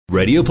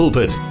Radio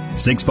Pulpit,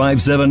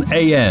 657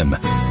 AM.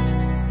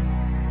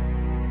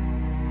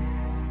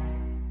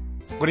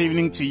 Good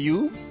evening to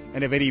you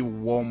and a very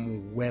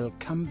warm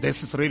welcome.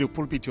 This is Radio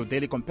Pulpit, your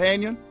daily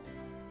companion,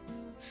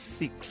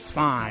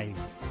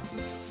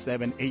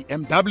 657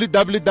 AM,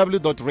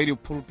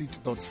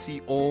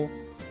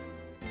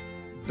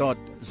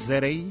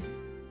 www.radiopulpit.co.za.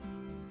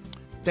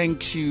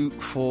 Thank you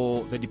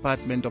for the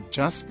Department of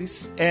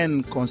Justice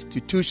and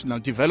Constitutional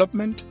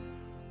Development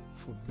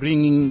for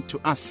bringing to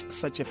us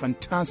such a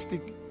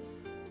fantastic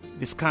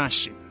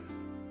discussion.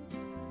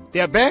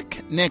 They are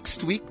back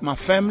next week, my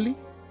family,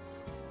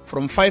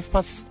 from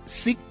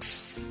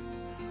 6:05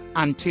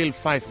 until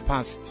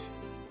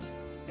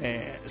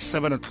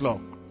 7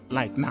 o'clock,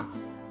 like now.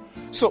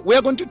 So we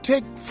are going to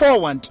take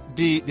forward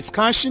the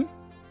discussion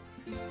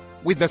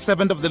with the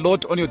servant of the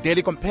Lord on your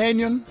daily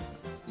companion.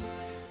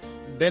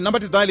 The number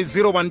to dial is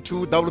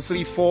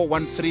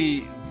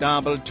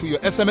 012-334-1322. Your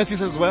SMS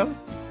is as well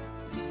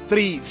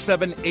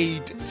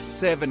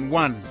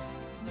 37871.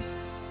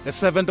 The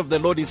servant of the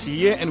Lord is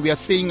here, and we are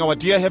saying, our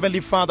dear Heavenly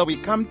Father, we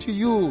come to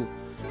you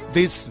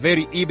this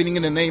very evening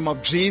in the name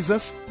of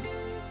Jesus.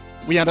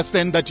 We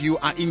understand that you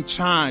are in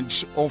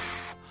charge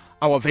of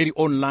our very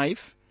own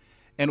life,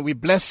 and we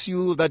bless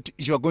you that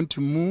you are going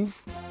to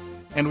move,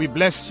 and we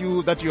bless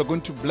you that you are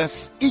going to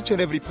bless each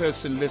and every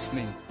person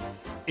listening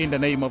in the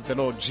name of the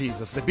Lord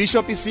Jesus. The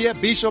bishop is here,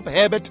 Bishop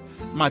Herbert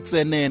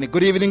Matsenene.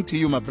 Good evening to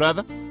you, my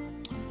brother.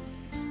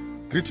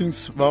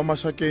 Greetings,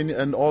 Mashakeni,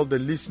 and all the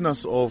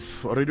listeners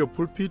of Radio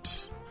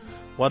Pulpit.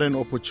 What an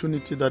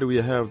opportunity that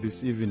we have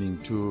this evening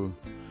to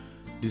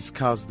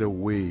discuss the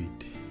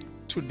word.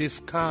 To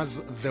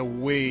discuss the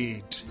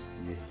word.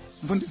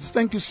 Yes.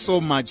 Thank you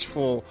so much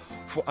for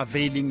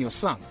availing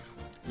yourself.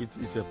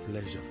 It's a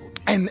pleasure for me.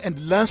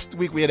 And last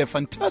week we had a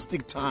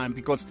fantastic time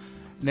because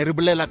you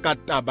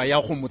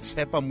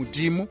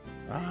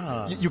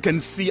can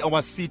see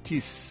our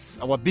cities,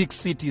 our big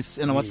cities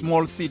and our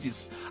small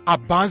cities are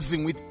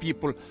buzzing with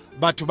people,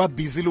 but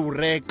busy.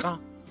 They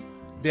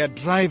are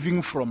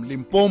driving from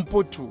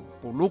Limpopo to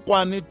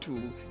Polokwane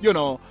to,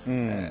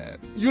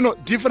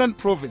 different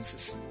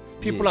provinces.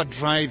 People are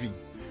driving.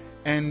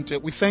 And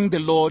we thank the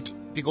Lord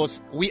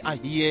because we are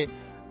here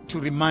to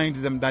remind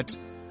them that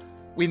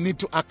we need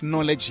to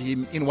acknowledge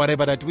Him in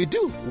whatever that we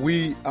do.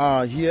 We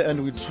are here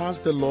and we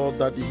trust the Lord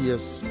that He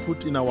has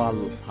put in our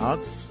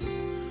hearts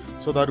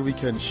so that we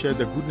can share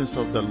the goodness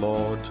of the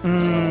Lord,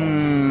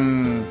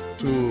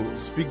 to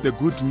speak the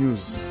good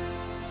news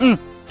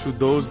to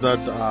those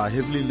that are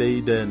heavily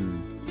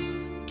laden,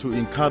 to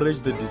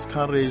encourage the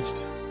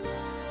discouraged,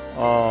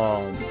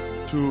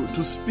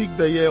 to speak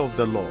the year of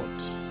the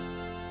Lord.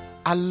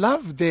 I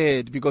love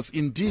that because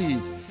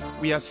indeed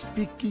we are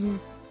speaking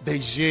the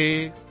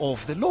year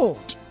of the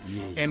Lord.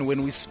 Yes. And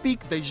when we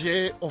speak the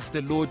year of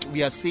the Lord,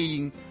 we are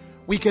saying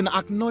we can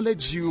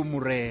acknowledge you,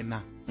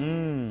 Murena,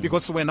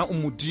 because wena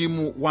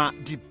umudimu wa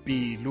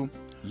dipilu.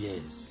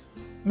 Yes.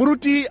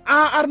 Muruti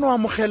arno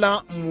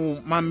amogela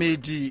mu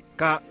mamedi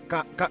ka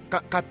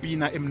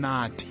pina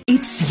emnati.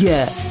 It's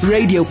here.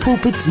 Radio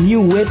Pulpit's new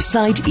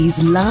website is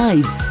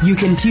live. You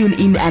can tune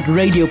in at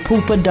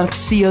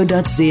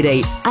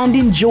radiopulpit.co.za and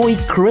enjoy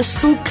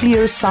crystal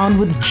clear sound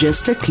with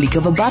just a click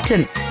of a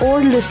button,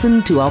 or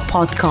listen to our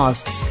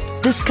podcasts.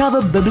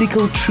 Discover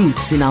biblical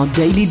truths in our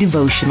daily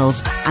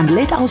devotionals and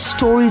let our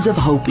stories of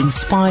hope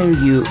inspire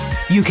you.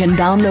 You can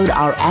download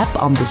our app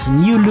on this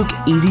new look,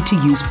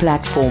 easy-to-use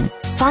platform.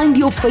 Find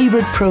your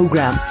favorite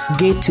program,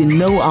 get to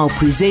know our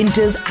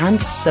presenters,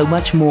 and so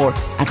much more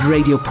at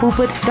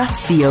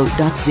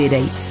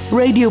radiopulpit.co.za.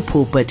 Radio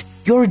Pulpit,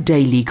 your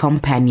daily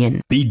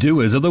companion. Be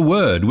doers of the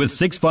word with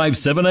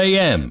 657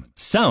 AM.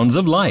 Sounds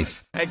of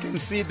life. I can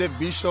see the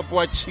Bishop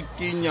watching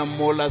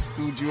Mola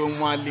Studio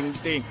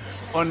thing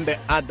on the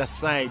other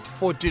side,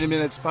 14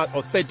 minutes past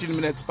or 13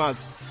 minutes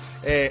past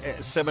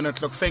 7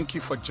 o'clock. Thank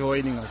you for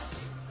joining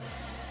us.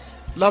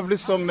 Lovely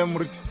song,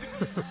 Namrut.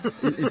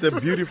 It's a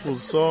beautiful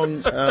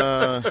song.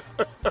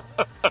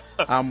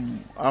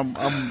 I'm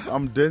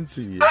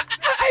dancing here.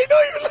 I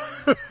know you.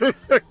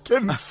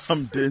 I'm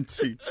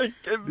dancing.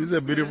 This is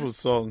a beautiful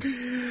song.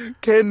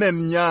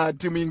 Kenen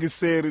Nyati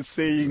Mingiseri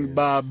saying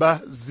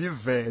Baba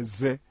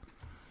Ziveze.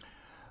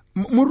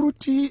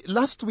 Muruti,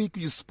 last week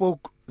you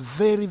spoke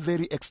very,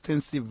 very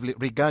extensively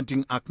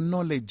regarding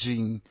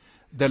acknowledging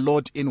the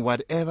Lord in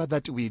whatever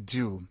that we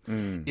do.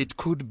 It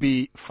could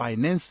be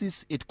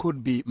finances, it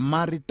could be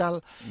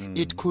marital,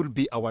 it could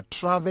be our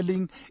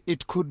traveling,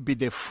 it could be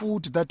the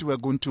food that we're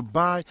going to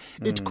buy,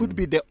 it could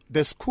be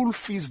the school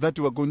fees that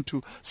we're going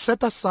to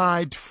set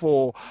aside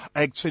for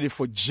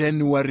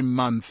January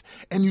month.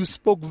 And you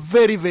spoke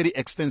very, very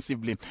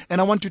extensively.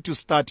 And I want you to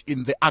start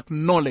in the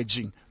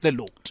acknowledging the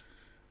Lord.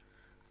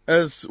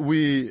 As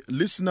we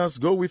listeners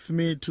go with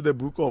me to the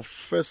book of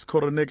 1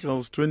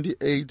 Chronicles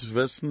 28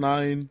 verse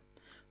 9.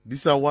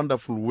 These are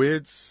wonderful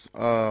words.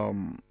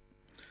 Chronicles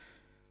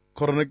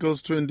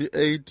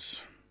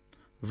 28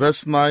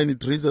 verse 9,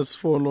 it reads as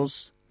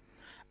follows.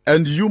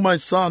 And you, my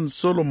son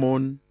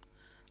Solomon,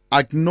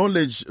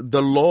 acknowledge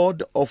the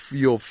Lord of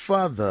your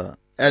father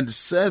and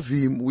serve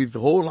him with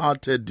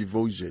wholehearted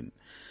devotion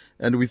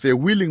and with a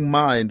willing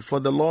mind, for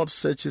the Lord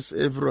searches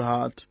every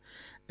heart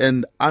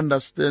and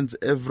understands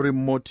every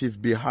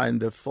motive behind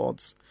the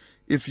thoughts.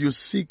 If you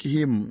seek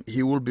him,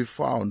 he will be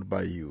found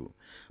by you.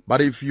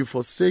 But if you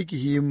forsake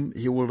him,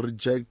 he will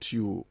reject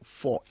you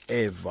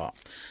forever.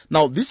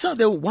 Now, these are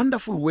the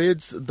wonderful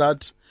words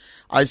that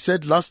I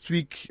said last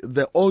week.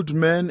 The old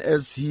man,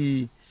 as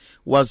he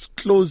was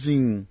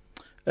closing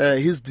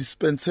his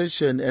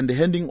dispensation and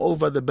handing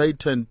over the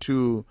baton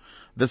to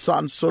the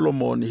son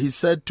Solomon, he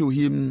said to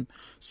him,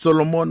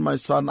 Solomon, my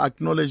son,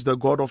 acknowledge the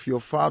God of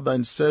your father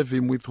and serve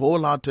him with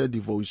wholehearted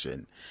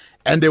devotion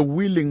and a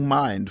willing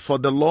mind, for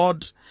the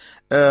Lord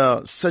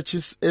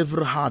searches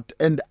every heart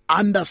and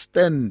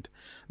understand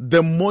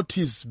the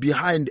motives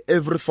behind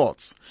every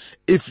thought.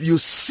 If you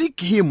seek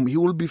him, he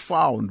will be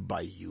found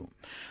by you.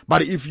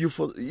 But if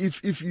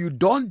you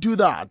don't do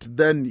that,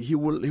 then he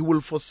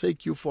will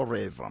forsake you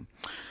forever.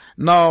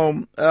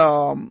 Now,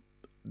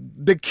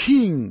 the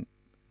king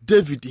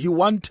David, he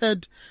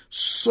wanted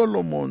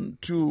Solomon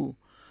to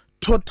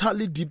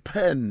totally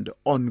depend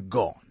on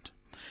God.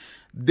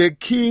 The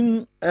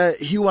king,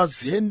 he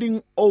was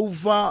handing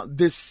over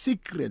the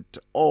secret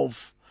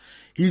of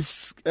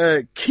his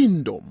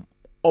kingdom,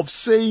 of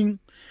saying,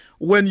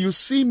 when you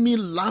see me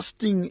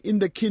lasting in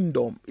the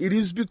kingdom, it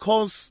is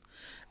because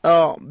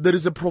there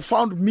is a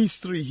profound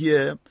mystery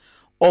here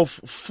of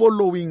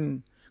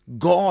following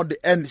God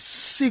and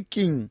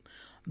seeking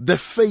the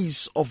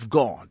face of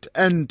God.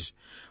 And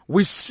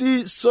we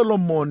see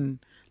Solomon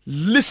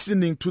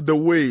listening to the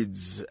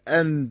words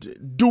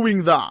and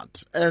doing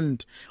that,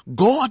 and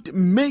God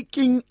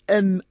making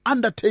an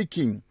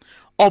undertaking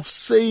of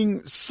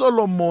saying,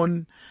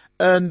 Solomon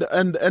and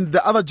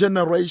the other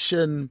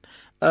generation,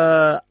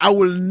 I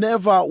will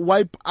never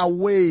wipe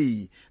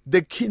away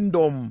the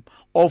kingdom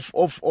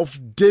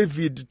of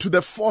David to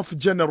the fourth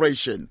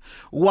generation.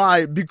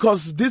 Why?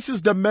 Because this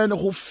is the man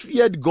who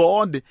feared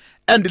God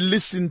and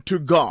listened to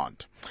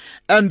God.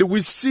 And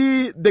we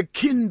see the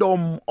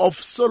kingdom of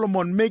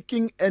Solomon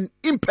making an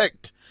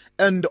impact,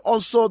 and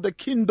also the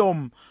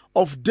kingdom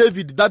of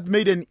David that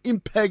made an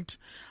impact,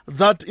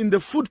 that in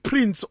the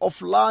footprints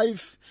of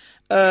life,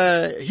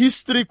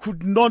 history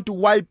could not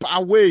wipe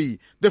away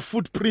the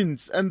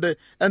footprints and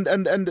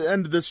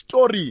the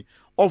story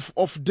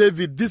of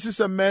David. This is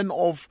a man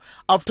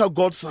after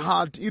God's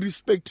heart,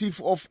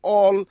 irrespective of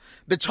all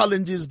the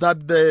challenges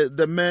that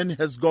the man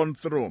has gone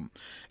through.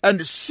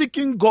 And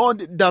seeking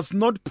God does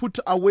not put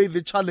away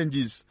the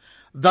challenges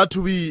that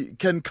we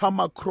can come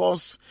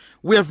across.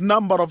 We have a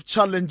number of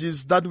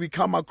challenges that we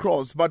come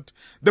across, but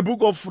the book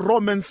of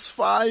Romans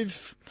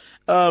 5,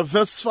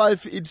 verse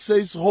 5, it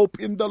says, hope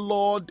in the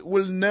Lord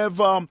will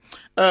never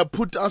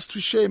put us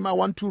to shame. I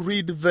want to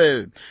read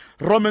there.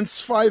 Romans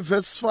 5,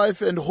 verse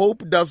 5, and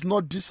hope does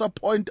not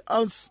disappoint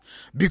us,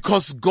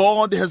 because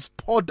God has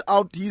poured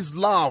out his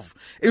love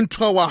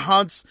into our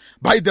hearts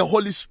by the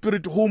Holy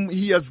Spirit whom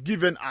he has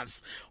given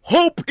us.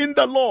 Hope in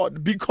the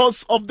Lord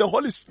because of the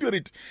Holy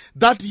Spirit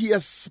that he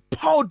has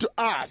poured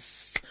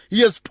us.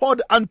 He has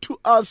poured unto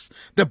us.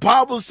 The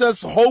Bible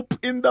says hope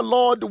in the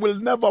Lord will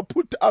never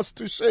put us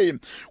to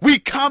shame. We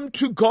come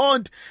to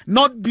God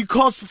not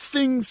because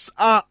things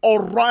are all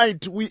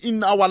right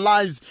in our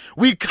lives.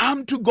 We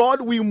come to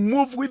God, we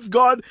move with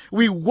God,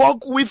 we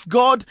walk with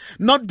God,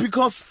 not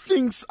because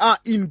things are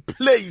in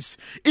place.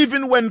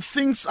 Even when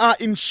things are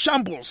in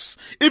shambles,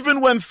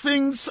 even when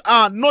things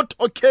are not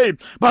okay,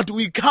 but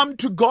we come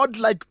to God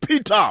like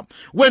Peter.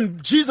 When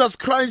Jesus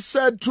Christ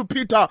said to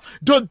Peter,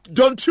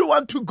 don't you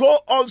want to go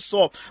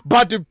also?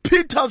 But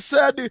Peter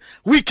said,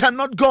 we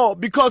cannot go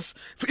because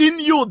in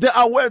you there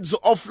are words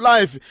of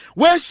life.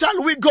 Where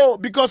shall we go?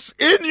 Because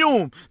in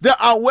you there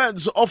are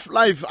words of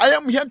life. I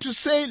am here to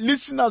say,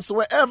 listeners,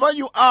 wherever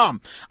you are,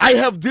 I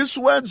have these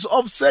words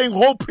of saying,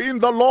 hope in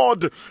the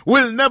Lord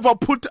will never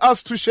put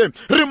us to shame.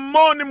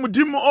 Rimoni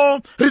mudimu o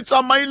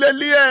ritsamaile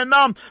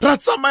liena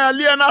ratsamaya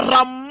liena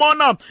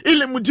ramona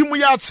ile mudimu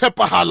ya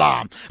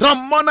tsepahala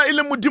ramona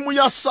ile mudimu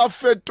ya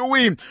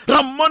safetui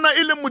ramona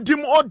ile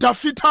mudimu o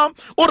dafita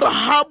o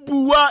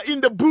rahabua.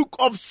 In the book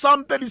of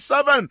Psalm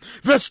 37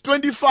 verse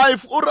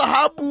 25, o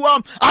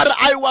rahabua,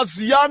 I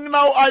was young,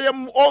 now I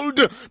am old,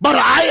 but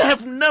I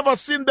have never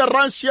seen the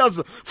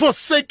righteous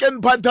forsaken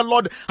by the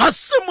Lord.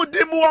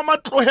 Hasimudimu wa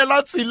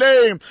matlohela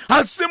tsile,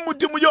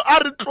 hasimudimu yo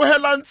ari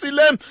tlohela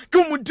tsile,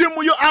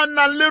 kumudimu yo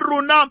ana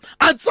leruna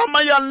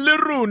atsamaya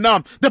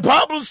leruna. The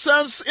Bible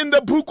says in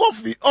the book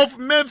of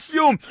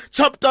Matthew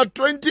chapter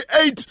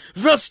 28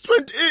 verse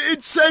 20,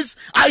 it says,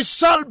 I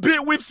shall be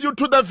with you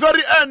to the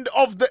very end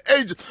of the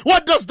age.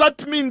 What does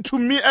that mean to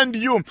me and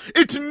you?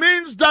 It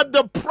means that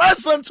the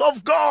presence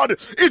of God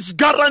is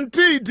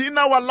guaranteed in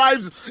our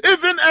lives,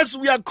 even as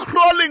we are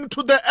crawling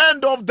to the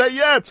end of the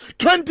year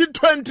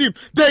 2020,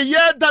 the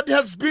year that has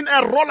has been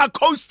a roller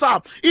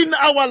coaster in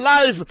our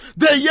life.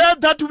 The year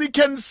that we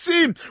can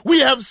see, we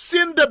have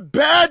seen the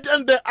bad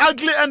and the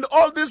ugly and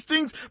all these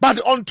things. But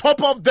on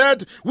top of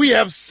that, we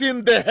have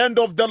seen the hand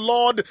of the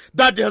Lord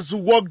that has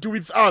walked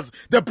with us.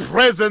 The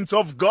presence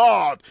of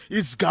God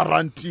is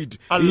guaranteed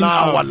in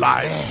our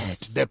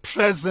lives. The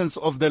presence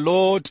of the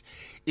Lord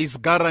is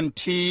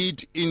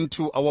guaranteed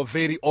into our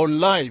very own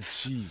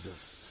life.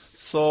 Jesus.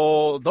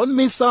 So don't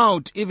miss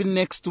out. Even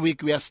next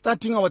week, we are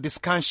starting our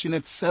discussion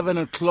at 7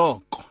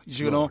 o'clock,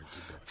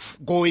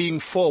 going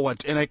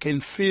forward. And I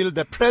can feel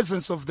the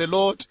presence of the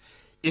Lord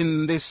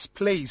in this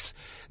place.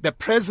 The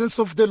presence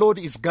of the Lord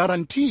is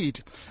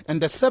guaranteed.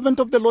 And the servant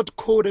of the Lord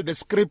quoted a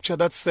scripture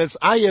that says,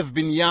 I have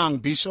been young,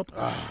 Bishop,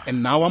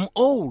 and now I'm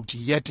old,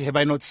 yet have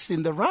I not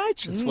seen the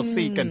righteous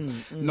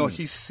forsaken, nor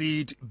his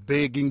seed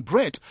begging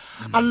bread.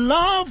 I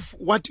love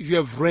what you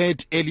have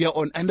read earlier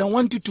on, and I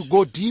want you to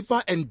go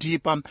deeper and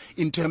deeper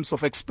in terms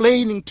of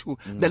explaining to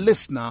the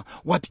listener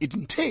what it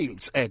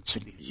entails,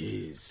 actually.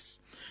 Yes.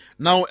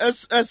 Now,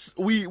 as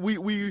we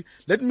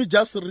let me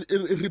just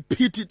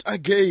repeat it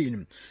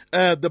again.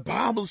 The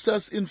Bible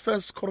says in 1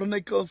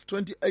 Chronicles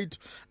 28,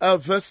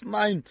 verse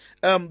 9.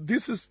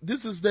 This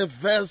is the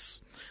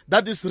verse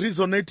that is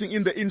resonating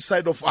in the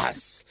inside of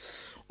us.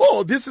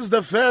 Oh, this is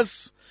the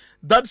verse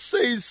that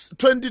says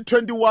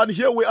 2021.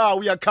 Here we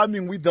are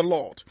coming with the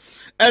Lord,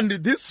 and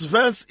this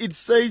verse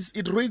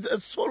it reads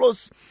as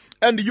follows: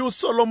 "And you,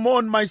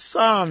 Solomon, my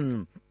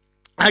son,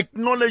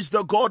 acknowledge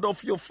the God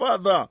of your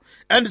father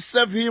and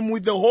serve him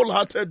with a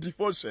wholehearted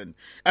devotion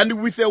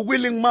and with a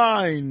willing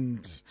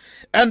mind.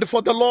 And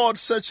for the Lord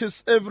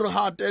searches every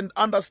heart and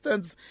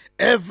understands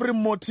every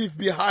motive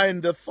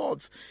behind the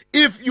thoughts.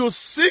 If you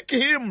seek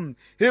him,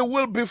 he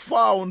will be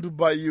found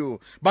by you.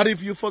 But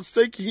if you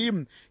forsake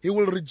him, he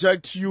will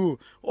reject you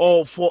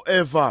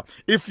forever.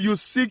 If you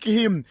seek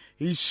him,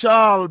 he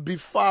shall be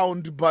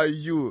found by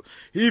you.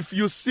 If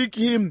you seek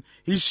him,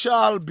 he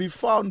shall be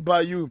found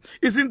by you."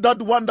 Isn't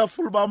that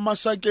wonderful,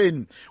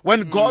 Mashakain?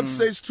 When God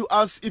says to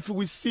us, if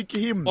we seek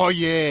him, oh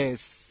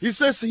yes, he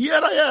says, here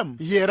I am.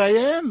 Here I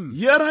am.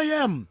 Here I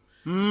am.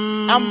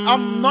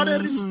 I'm not a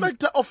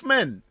respecter of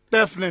men.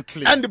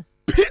 Definitely. And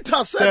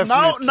Peter said,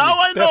 now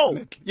I know.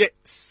 Definitely.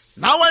 Yes.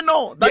 Now I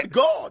know that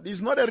God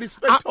is not a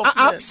respecter of men.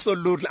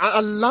 Absolutely. I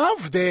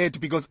love that,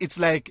 because it's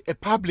like a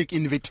public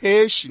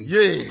invitation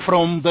Yes.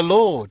 from the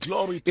Lord.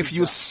 Glory to if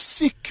you God.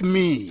 seek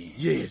me,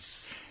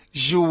 Yes.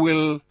 you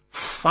will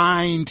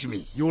find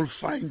me. You'll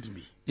find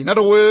me. In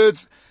other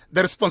words,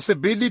 the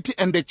responsibility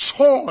and the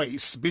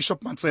choice,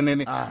 Bishop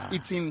Matsenene,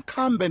 it's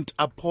incumbent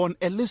upon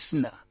a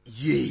listener.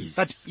 Yes.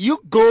 That you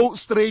go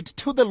straight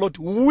to the Lord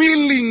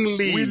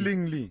willingly.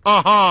 Willingly.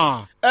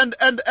 Uh-huh. And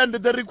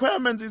the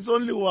requirement is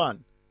only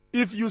one.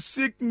 If you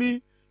seek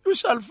me, you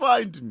shall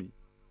find me.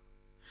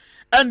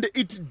 And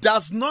it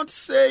does not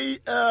say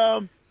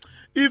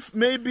if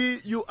maybe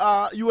you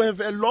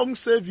have a long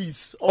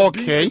service of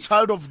being a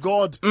child of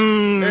God,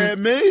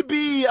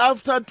 maybe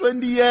after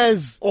 20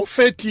 years or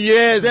 30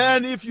 years,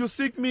 then if you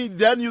seek me,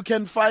 then you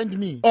can find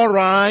me. All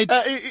right.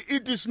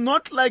 It is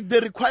not like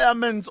the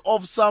requirements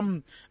of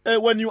some,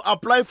 when you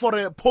apply for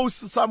a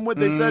post somewhere,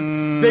 they said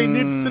they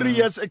need 3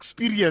 years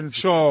experience.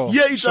 Sure.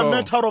 Here is a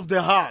matter of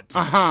the heart.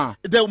 Uh-huh.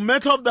 The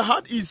matter of the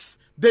heart is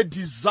the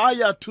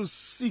desire to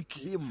seek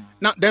him.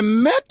 Now, the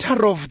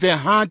matter of the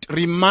heart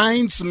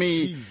reminds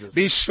me, Jesus.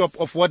 Bishop,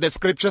 of what the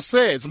scripture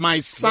says. My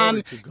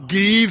son,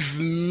 give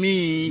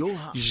me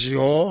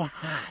your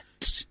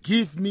heart.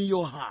 Give me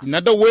your heart. In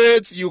other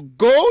words, you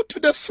go to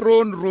the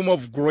throne room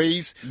of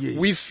grace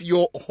with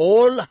your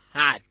whole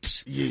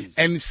heart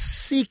and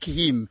seek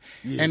him.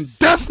 And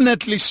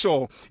definitely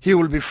so, he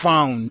will be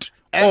found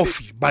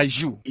by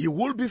you. He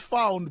will be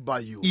found by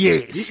you.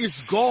 Yes. He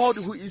is God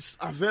who is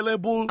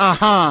available.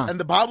 Uh-huh. And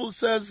the Bible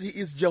says he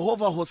is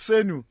Jehovah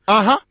Hosenu.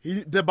 Uh-huh.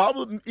 The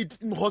Bible,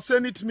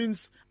 Hosenu, it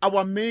means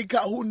our maker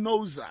who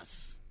knows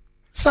us.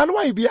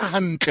 Salwa e bia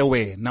hantle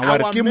wena wa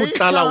re ke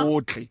motlala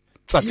wotlhe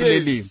tsatsi le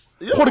leng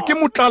gore ke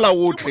motlala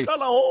wotlhe.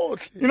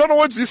 In other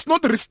words, it's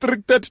not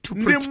restricted to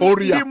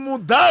Pretoria.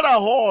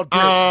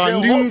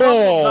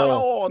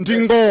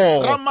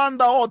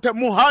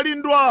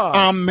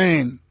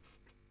 Amen.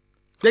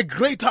 The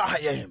greater I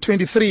am.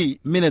 23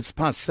 minutes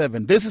past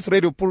 7. This is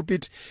Radio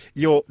Pulpit,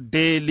 your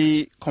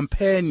daily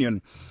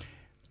companion.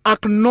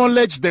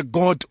 Acknowledge the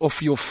God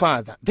of your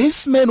father.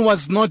 This man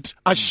was not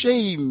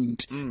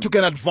ashamed to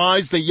can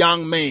advise the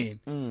young man.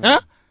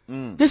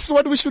 This is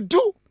what we should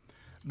do.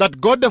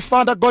 That God the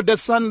Father, God the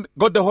Son,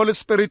 God the Holy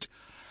Spirit,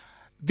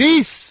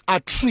 these are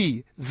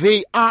three.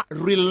 They are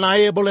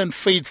reliable and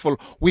faithful.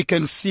 We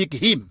can seek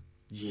him.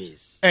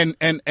 Yes. And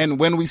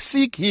when we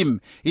seek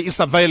him, he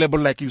is available,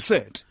 like you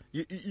said.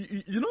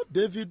 You know,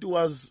 David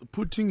was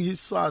putting his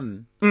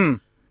son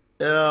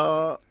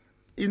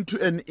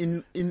into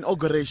an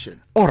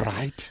inauguration. All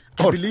right.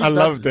 I believe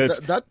love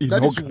that. That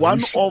is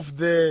one of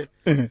the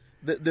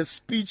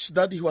speech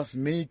that he was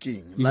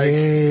making.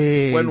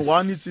 Like when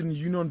one is in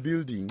Union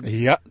Building.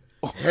 Yeah.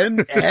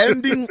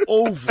 Handing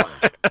over.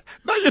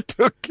 Now You're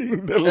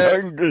talking the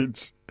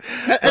language.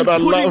 And I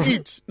pulling love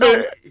it.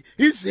 Now,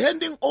 he's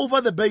handing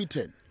over the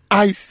baton.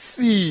 I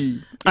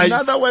see. In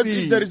other words,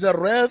 if there is a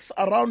wreath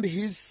around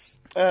his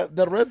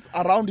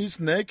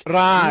neck,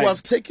 Right. he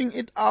was taking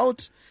it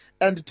out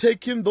and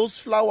taking those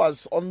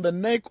flowers on the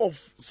neck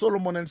of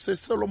Solomon and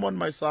says, Solomon,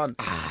 my son,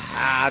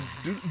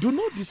 do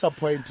not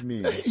disappoint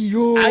me.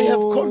 I have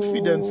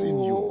confidence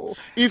in you.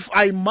 If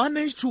I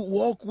manage to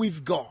walk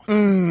with God,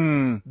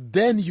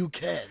 then you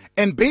can.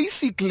 And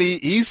basically,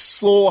 he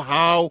saw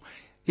how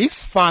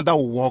his father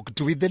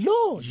walked with the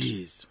Lord.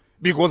 Yes.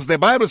 Because the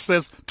Bible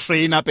says,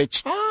 train up a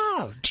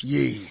child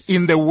Yes.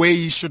 in the way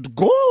he should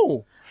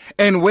go.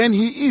 And when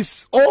he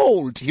is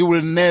old, he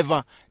will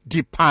never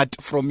depart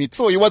from it.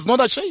 So he was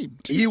not ashamed.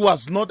 He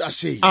was not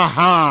ashamed.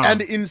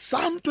 And And in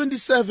Psalm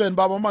 27,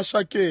 Baba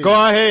Mashake,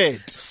 go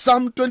ahead.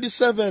 Psalm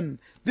 27,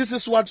 this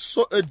is what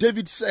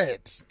David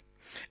said.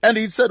 And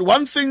he said,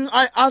 one thing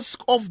I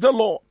ask of the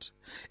Lord,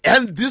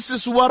 and this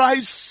is what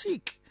I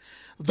seek,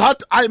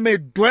 that I may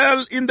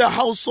dwell in the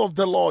house of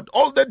the Lord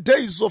all the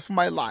days of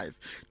my life,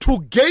 to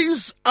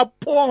gaze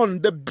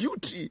upon the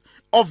beauty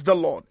of the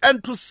Lord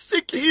and to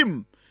seek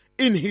him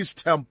in his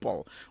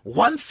temple.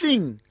 One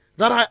thing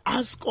that I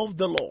ask of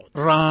the Lord.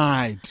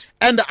 Right.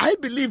 And I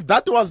believe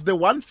that was the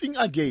one thing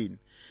again.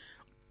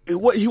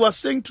 He was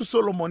saying to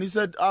Solomon, he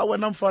said,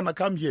 when I'm fana,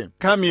 come here.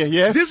 Come here,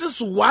 yes. This is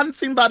one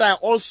thing that I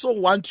also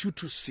want you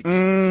to seek,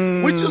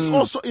 which is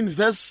also in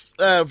verse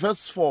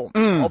 4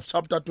 of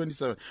chapter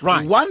 27.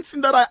 Right. One thing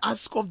that I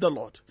ask of the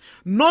Lord,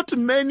 not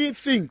many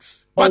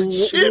things, but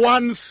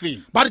one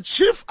thing. but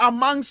chief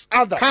amongst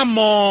others. Come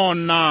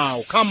on now.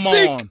 Come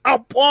Seek on.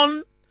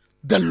 upon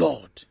the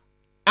Lord.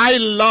 I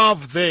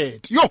love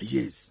that.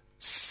 Yes.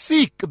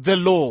 Seek the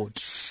Lord.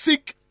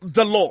 Seek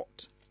the Lord.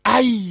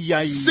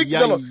 Seek Seek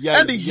the Lord.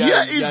 And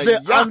here is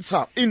the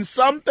answer in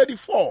Psalm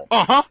 34,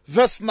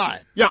 verse 9.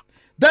 Yeah.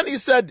 Then he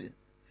said,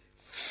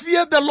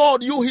 fear the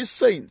Lord, you his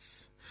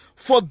saints,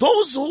 for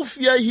those who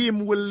fear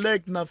him will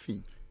lack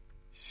nothing.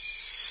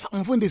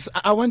 Mfundisi,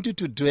 I want you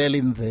to dwell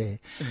in there.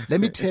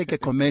 Let me take a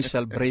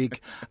commercial break.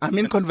 I'm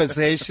in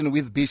conversation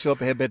with Bishop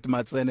Herbert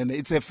Matsen, and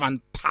it's a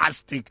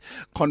fantastic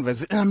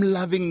conversation. I'm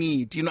loving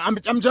it. You know,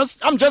 I'm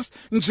just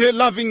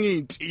loving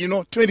it.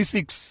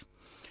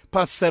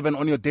 26:07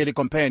 on your Daily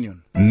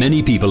Companion.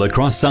 Many people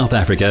across South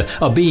Africa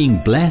are being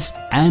blessed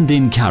and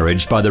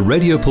encouraged by the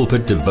Radio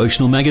Pulpit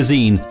devotional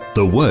magazine,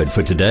 The Word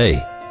for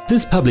Today.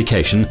 This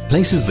publication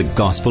places the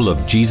gospel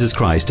of Jesus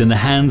Christ in the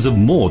hands of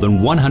more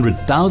than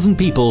 100,000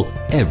 people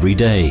every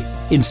day,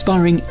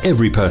 inspiring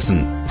every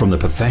person, from the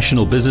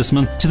professional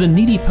businessman to the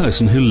needy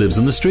person who lives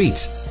in the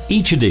streets.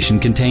 Each edition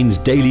contains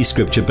daily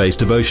scripture-based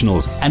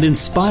devotionals and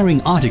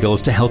inspiring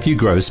articles to help you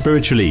grow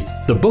spiritually.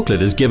 The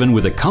booklet is given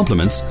with the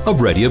compliments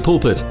of Radio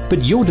Pulpit,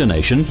 but your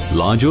donation,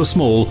 large or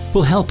small,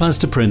 will help us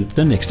to print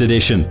the next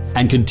edition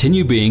and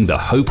continue being the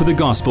hope of the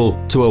gospel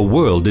to a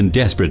world in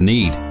desperate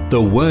need. The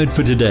Word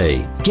for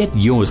Today. Get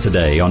yours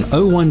today on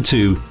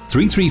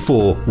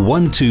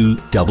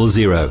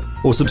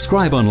 012-334-1200 or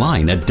subscribe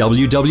online at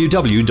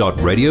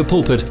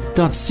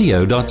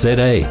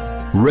www.radiopulpit.co.za.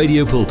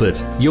 Radio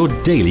Pulpit, your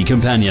daily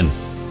companion.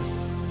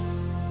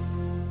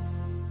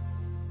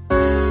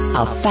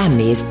 Our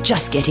family is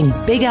just getting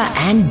bigger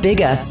and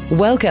bigger.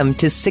 Welcome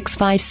to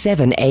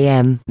 657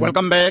 AM.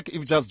 Welcome back. If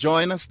you just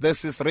joined us,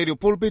 this is Radio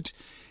Pulpit,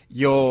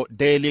 your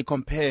daily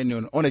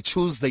companion. On a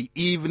Tuesday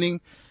evening,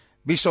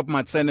 Bishop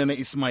Matsenene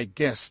is my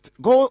guest.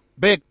 Go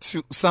back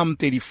to Psalm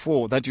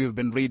 34 that you have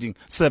been reading,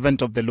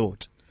 Servant of the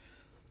Lord.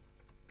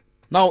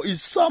 Now,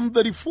 is Psalm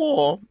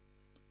 34,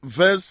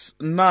 verse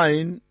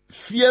 9,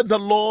 fear the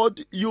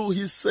Lord, you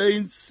his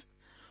saints,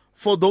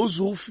 for those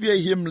who fear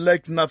him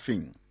lack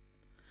nothing.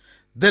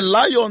 The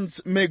lions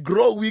may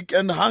grow weak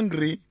and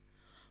hungry,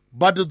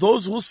 but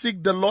those who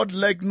seek the Lord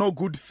lack no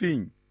good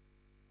thing.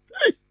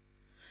 Hey.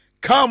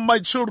 Come, my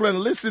children,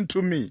 listen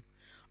to me.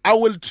 I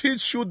will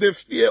teach you the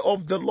fear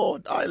of the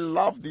Lord. I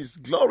love this.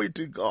 Glory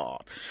to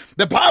God.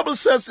 The Bible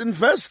says in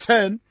verse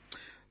 10,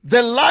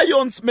 the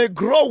lions may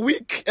grow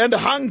weak and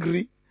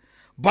hungry,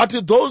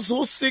 but those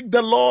who seek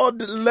the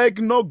Lord lack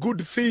no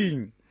good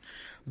thing.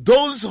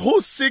 Those who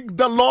seek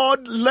the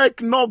Lord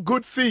lack no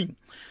good thing.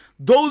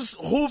 Those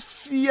who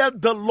fear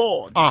the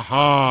Lord.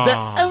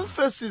 The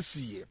emphasis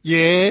here.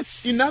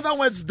 Yes. In other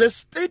words, the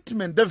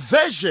statement, the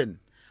version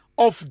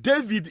of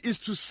David is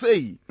to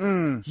say,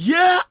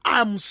 here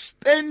I'm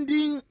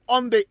standing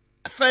on the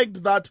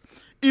fact that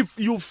if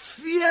you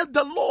fear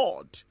the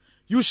Lord,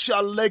 you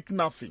shall lack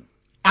nothing.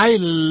 I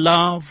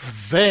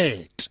love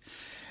that,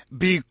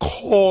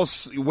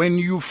 because when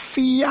you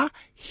fear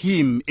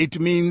him, it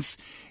means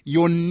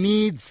your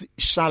needs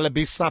shall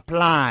be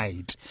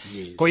supplied.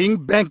 Yes.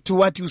 Going back to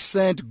what you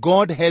said,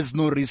 God has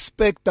no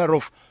respecter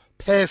of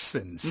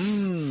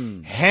persons.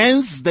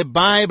 Hence the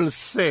Bible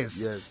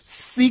says,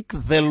 seek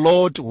the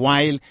Lord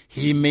while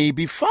he may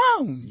be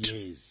found.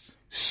 Yes.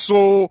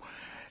 So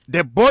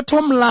the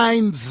bottom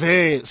line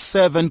there,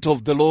 servant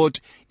of the Lord,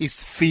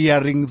 is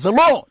fearing the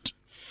Lord.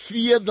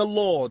 Fear the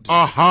Lord,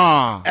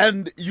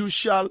 and you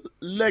shall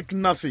lack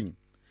nothing.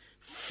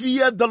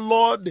 fear the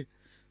Lord,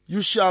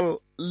 you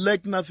shall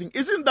lack nothing.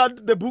 Isn't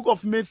that the book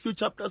of Matthew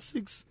chapter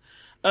 6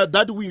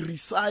 that we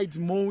recite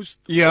most?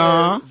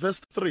 Yeah. Verse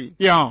 3.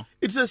 Yeah.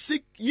 It says,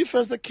 seek ye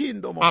first the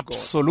kingdom of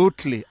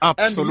Absolutely. God.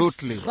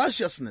 Absolutely. And his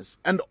righteousness.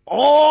 And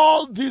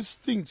all these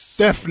things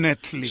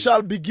Definitely.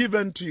 shall be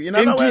given to you. In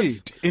other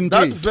words,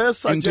 that verse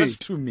suggests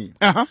to me,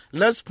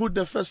 let's put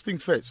the first thing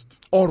first.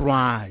 All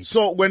right.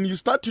 So when you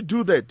start to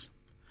do that,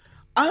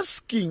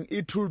 asking,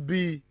 it will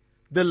be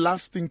the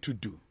last thing to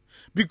do.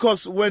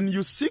 Because when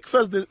you seek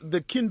first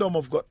the kingdom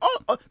of God,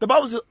 the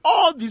Bible says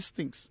all these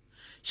things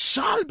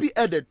shall be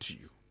added to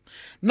you.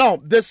 Now,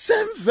 the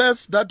same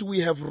verse that we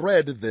have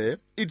read there,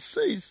 it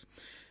says,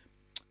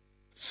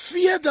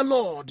 fear the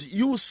Lord,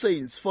 you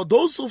saints, for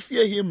those who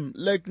fear him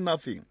lack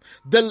nothing.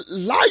 The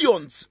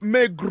lions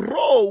may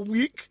grow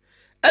weak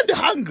and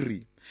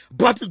hungry,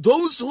 but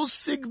those who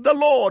seek the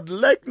Lord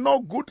lack no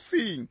good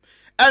thing.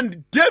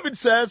 And David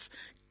says,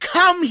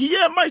 come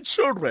here, my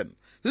children,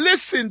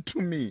 listen to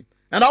me,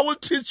 and I will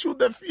teach you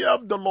the fear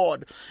of the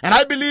Lord. And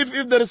I believe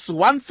if there is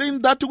one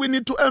thing that we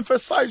need to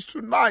emphasize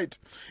tonight,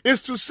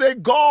 is to say,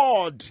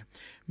 God,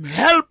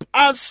 help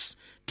us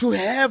to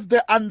have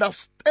the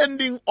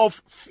understanding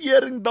of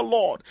fearing the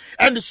Lord.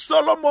 And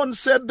Solomon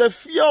said the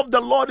fear of the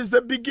Lord is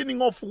the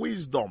beginning of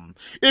wisdom.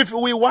 If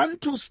we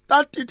want to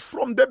start it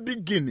from the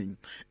beginning,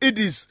 it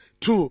is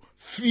to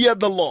fear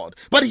the Lord.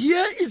 But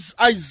here is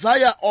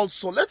Isaiah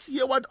also. Let's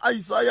hear what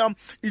Isaiah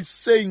is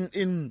saying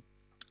in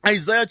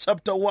Isaiah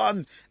chapter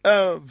 1,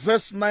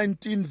 verse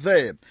 19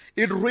 there.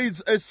 It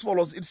reads as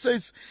follows. It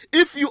says,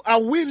 if you are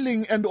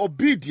willing and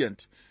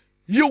obedient,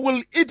 you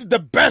will eat the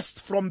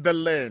best from the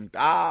land.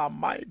 Ah,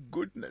 my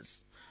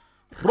goodness.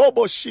 If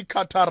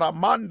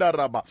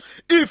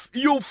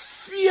you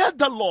fear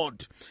the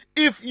Lord,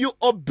 if you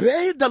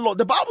obey the Lord,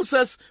 the Bible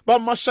says,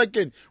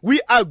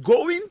 we are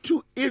going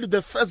to eat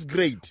the first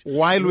grade.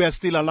 While we are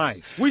still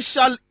alive. We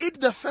shall eat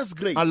the first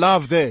grade. I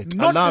love that.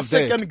 Not I love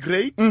the second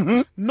grade,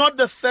 not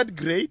the third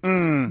grade,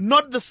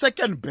 not the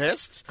second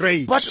best.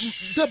 Great. But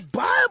the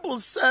Bible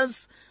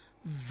says,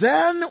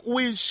 then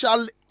we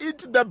shall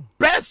eat the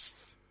best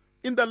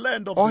in the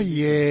land of the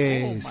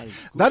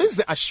yes. That is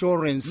the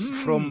assurance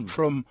from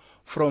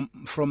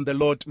the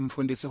Lord,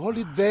 Mfundisi. Hold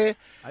it there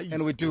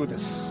and we do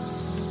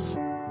this.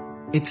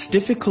 It's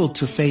difficult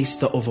to face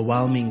the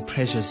overwhelming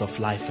pressures of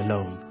life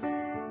alone.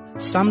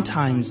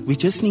 Sometimes we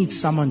just need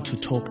someone to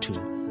talk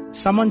to,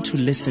 someone to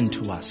listen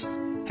to us.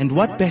 And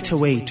what better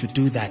way to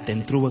do that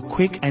than through a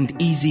quick and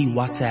easy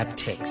WhatsApp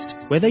text?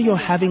 Whether you're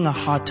having a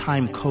hard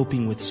time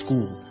coping with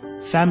school,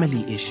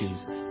 family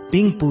issues,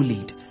 being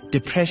bullied,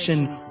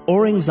 depression,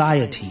 or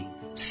anxiety,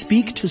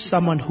 speak to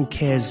someone who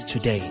cares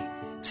today.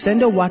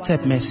 Send a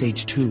WhatsApp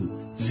message to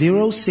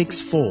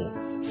 064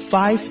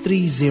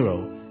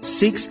 530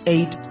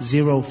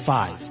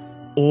 6805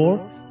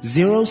 or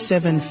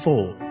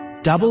 074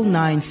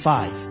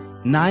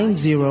 995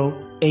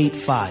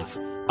 9085.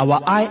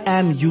 Our I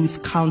Am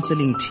Youth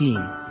Counseling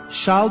team,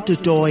 Charles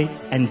Dudoy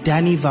and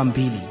Danny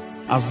Vambili,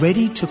 are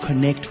ready to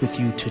connect with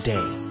you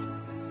today.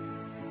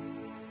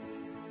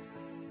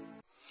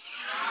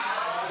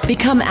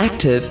 Become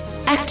active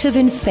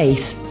in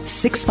faith.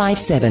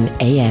 657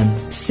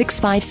 AM.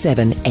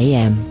 657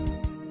 AM.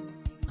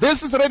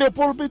 This is Radio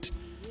Pulpit,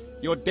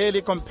 your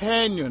daily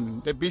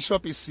companion. The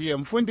bishop is here.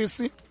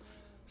 Mfundisi,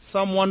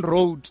 someone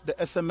wrote the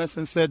SMS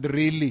and said,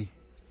 really?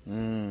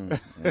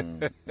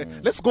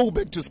 Let's go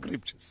back to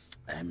scriptures.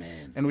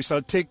 Amen. And we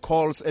shall take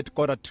calls at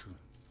 2:15.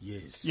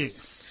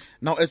 Yes.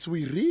 Now, as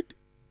we read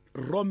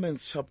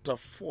Romans chapter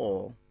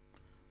 4,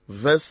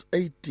 verse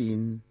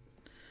 18,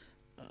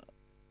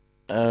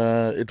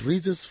 it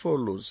reads as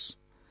follows.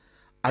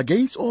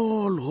 Against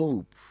all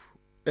hope,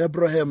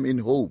 Abraham in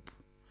hope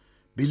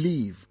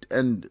believed,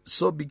 and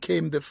so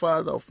became the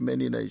father of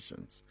many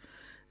nations.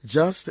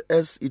 Just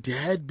as it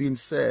had been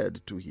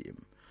said to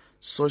him,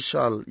 so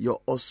shall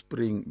your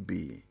offspring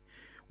be.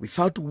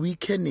 Without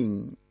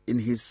weakening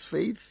in his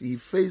faith, he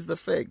faced the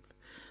fact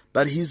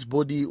that his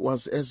body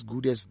was as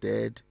good as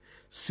dead,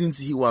 since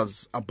he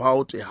was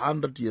about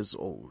 100 years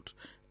old,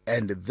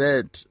 and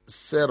that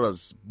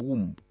Sarah's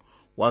womb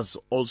was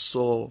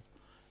also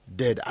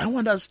dead. I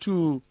want us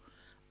to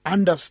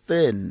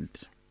understand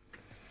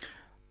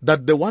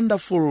that the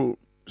wonderful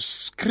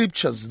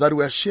scriptures that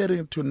we are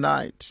sharing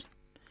tonight,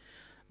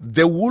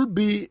 there will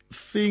be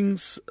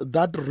things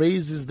that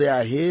raises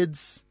their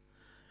heads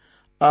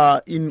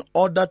in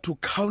order to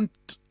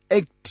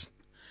counteract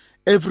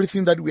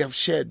everything that we have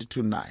shared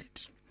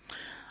tonight.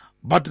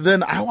 But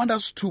then I want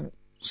us to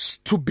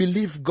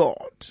believe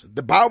God.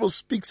 The Bible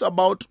speaks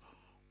about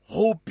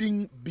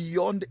hoping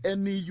beyond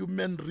any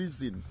human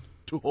reason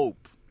to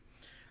hope.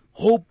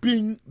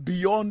 Hoping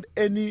beyond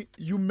any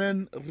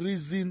human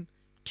reason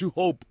to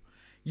hope.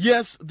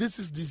 Yes, this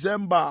is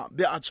December.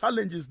 There are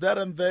challenges there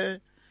and there.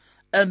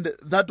 And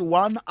that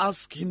one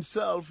asks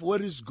himself,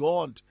 where is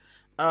God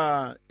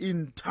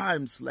in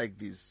times like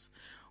this?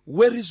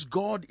 Where is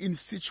God in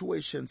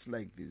situations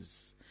like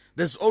this?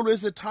 There's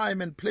always a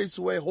time and place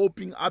where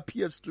hoping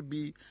appears to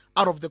be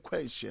out of the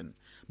question.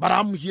 But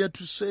I'm here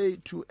to say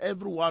to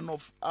every one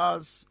of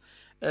us,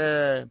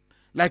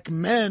 like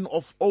men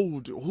of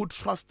old who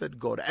trusted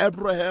God.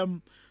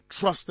 Abraham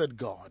trusted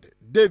God.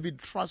 David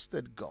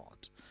trusted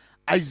God.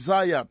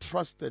 Isaiah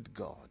trusted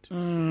God.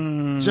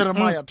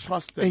 Jeremiah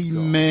trusted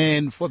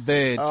Amen God. for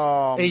that.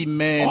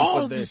 Amen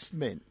all for that. these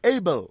men.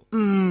 Abel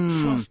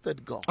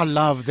trusted God. I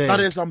love that. That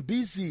as I'm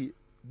busy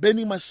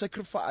burning my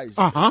sacrifice,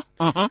 I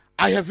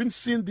haven't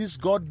seen this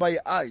God by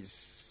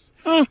eyes.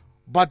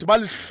 But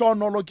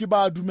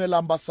Morenaka.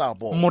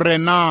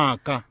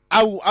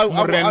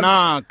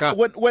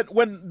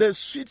 when the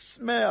sweet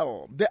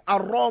smell, the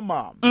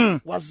aroma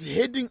was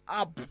heading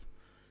up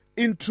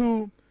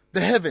into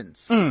the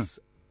heavens,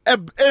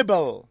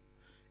 Abel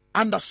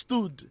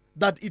understood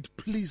that it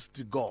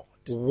pleased God.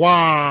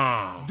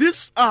 Wow.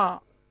 These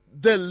are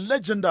the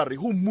legendary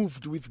who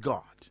moved with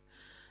God.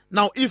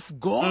 Now, if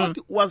God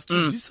was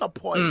to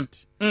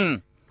disappoint,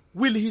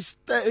 will he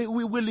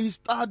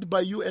start by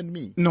you and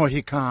me? No,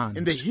 he can't.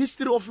 In the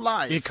history of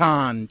life, He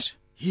can't.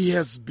 he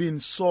has been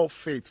so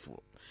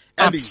faithful.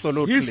 And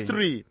Absolutely.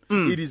 history,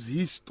 it is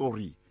his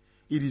story.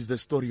 It is the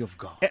story of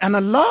God. And I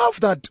love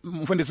that,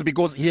 Mfundisi,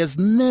 because he has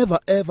never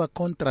ever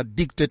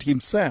contradicted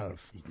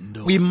himself.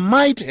 No. We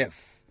might have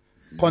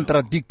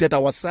contradicted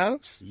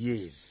ourselves,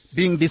 Yes.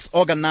 being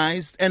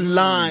disorganized and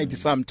lied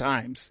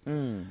sometimes.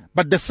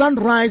 But the sun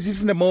rises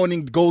in the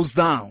morning, goes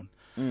down.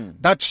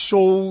 That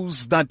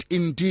shows that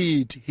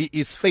indeed he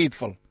is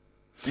faithful.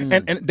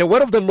 And the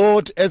word of the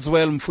Lord as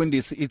well,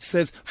 Mfundisi, it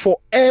says,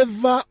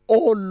 forever,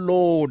 O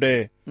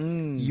Lord,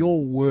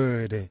 your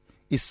word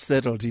is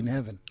settled in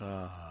heaven.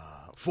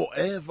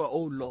 Forever, O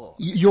Lord.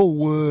 Your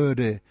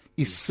word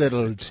is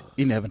settled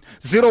in heaven.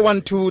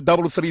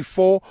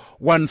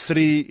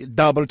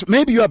 012-334-1322.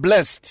 Maybe you are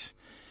blessed.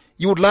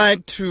 You would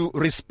like to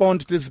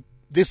respond to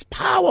this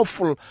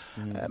powerful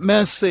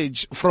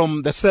message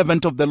from the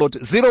servant of the Lord.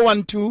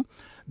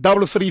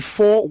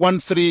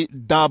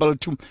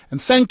 012-334-1322.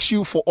 And thank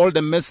you for all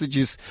the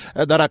messages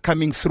that are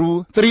coming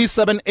through.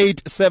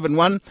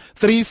 37871.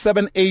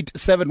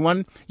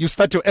 37871. You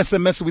start your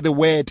SMS with the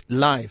word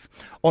live.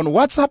 On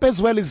WhatsApp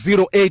as well is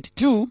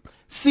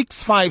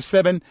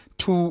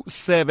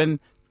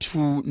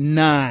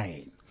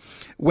 082-657-2729.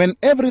 When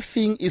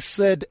everything is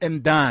said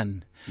and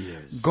done,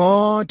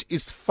 God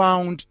is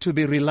found to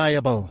be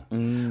reliable.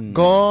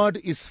 God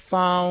is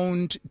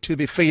found to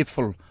be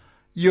faithful.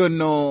 You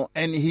know,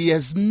 and he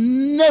has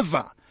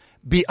never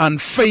been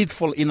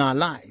unfaithful in our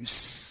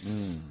lives.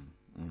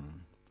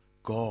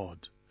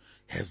 God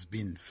has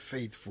been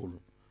faithful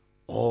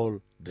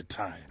all the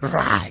time.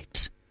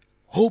 Right.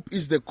 Hope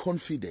is the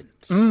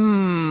confident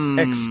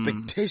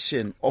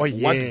expectation of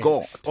what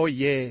God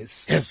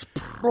has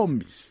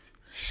promised.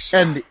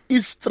 And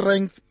his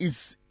strength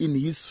is in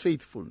his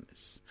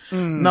faithfulness.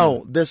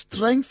 Now, the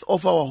strength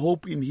of our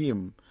hope in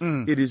him,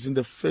 it is in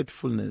the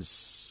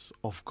faithfulness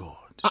of God.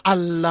 I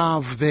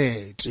love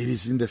that. It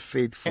is in the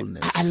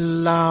faithfulness I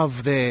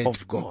love that.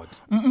 of God.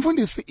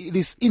 It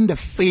is in the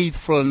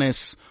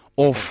faithfulness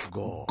of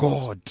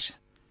God.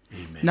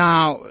 Amen.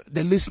 Now,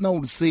 the listener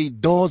would say,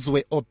 doors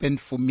were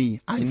opened for me.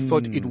 I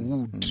thought it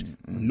would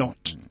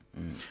not.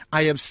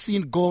 I have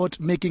seen God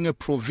making a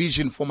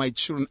provision for my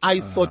children. I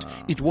thought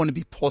it won't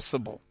be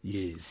possible.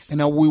 Yes. And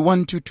we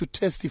want you to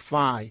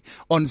testify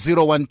on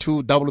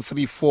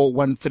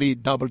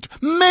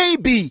 012-334-1322.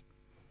 Maybe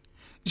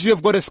you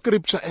have got a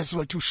scripture as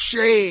well to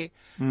share,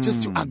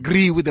 just to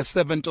agree with the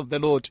servant of the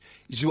Lord.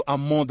 You are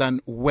more than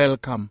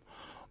welcome.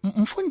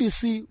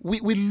 Mfundisi,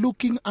 we're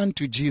looking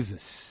unto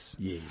Jesus.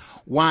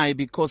 Yes. Why?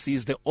 Because he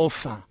is the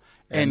author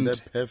and the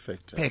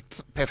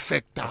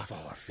perfecter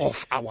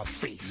of our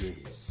faith.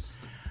 Yes.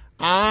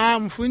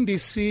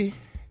 Mfundisi,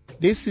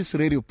 this is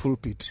Radio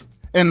Pulpit.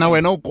 And now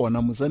we're not going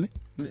to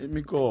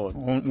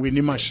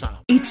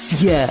It's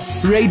here.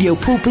 Radio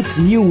Pulpit's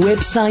new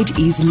website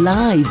is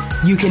live.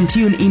 You can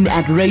tune in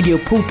at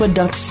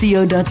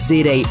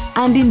radiopulpit.co.za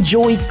and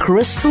enjoy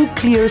crystal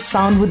clear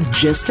sound with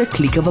just a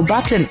click of a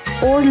button,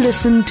 or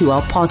listen to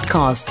our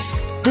podcasts.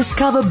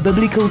 Discover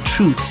biblical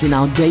truths in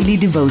our daily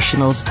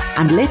devotionals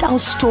and let our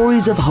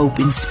stories of hope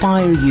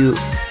inspire you.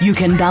 You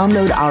can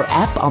download our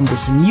app on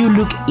this new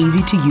look,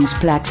 easy to use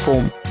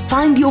platform.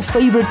 Find your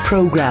favorite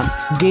program,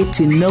 get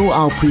to know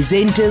our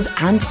presenters,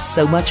 and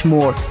so much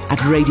more at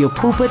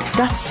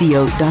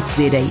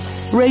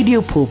radiopulpit.co.za.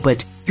 Radio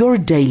Pulpit, your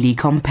daily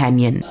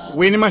companion.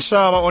 Winnie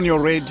Mashaba on your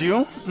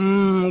radio.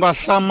 We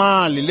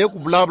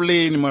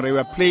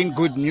are playing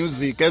good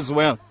music as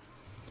well.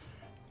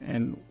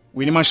 And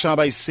Winnie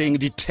Mashaba is saying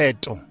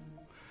Diteto.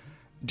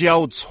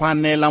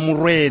 Diautswanela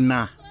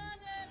Murena.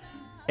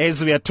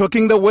 As we are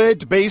talking the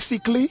word,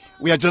 basically,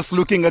 we are just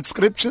looking at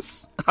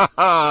scriptures.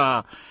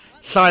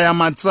 Shaya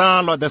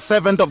Matsalo, the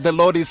servant of the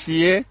Lord, is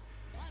here.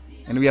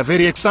 And we are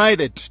very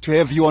excited to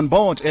have you on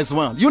board as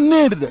well. You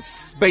need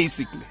this,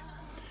 basically.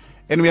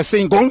 And we are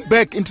saying, going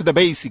back into the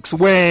basics.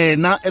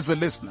 When, as a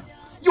listener,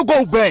 you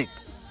go back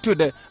to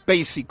the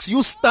basics.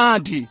 You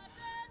study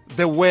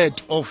the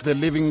word of the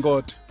living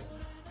God.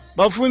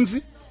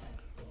 Bafunzi?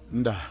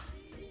 Nda.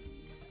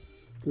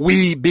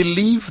 We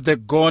believe the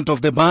God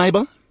of the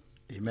Bible.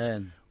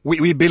 Amen.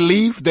 We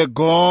believe the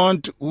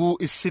God who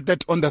is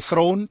seated on the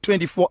throne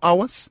 24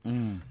 hours,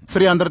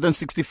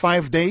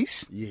 365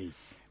 days.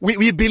 Yes.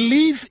 We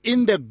believe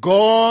in the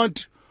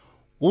God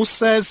who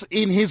says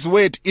in his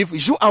word,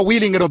 if you are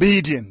willing and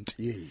obedient,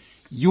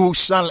 Yes. you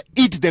shall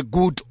eat the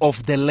good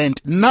of the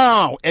land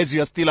now as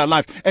you are still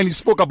alive. And he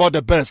spoke about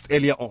the best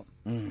earlier on.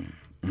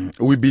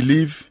 We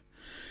believe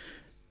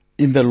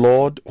in the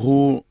Lord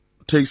who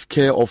takes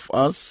care of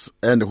us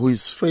and who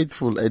is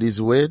faithful at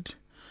his word,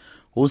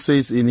 who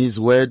says in his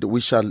word we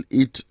shall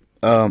eat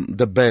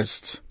the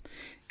best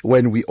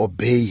when we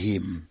obey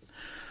him.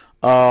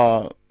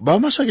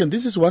 Bamashagan,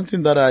 this is one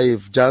thing that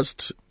I've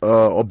just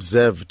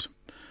observed.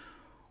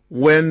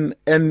 When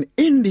an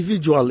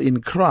individual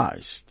in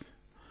Christ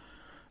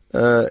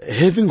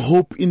having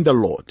hope in the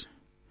Lord,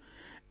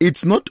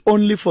 it's not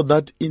only for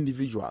that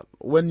individual.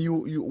 When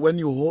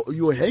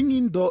you hang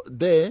in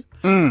there,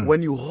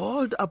 when you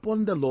hold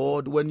upon the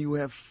Lord, when you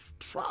have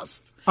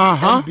trust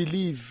and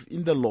believe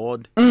in the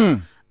Lord,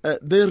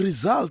 the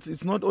result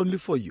is not only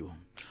for you.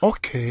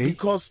 Okay.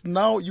 Because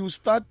now you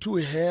start to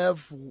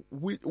have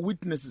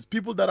witnesses,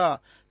 people that are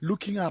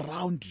looking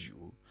around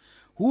you,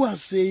 who are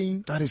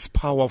saying, That is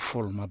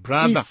powerful, my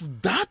brother. if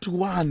that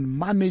one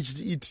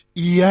managed it,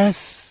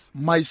 Yes.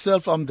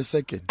 myself, I'm the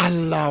second. I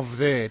love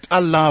that. I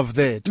love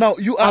that. Now,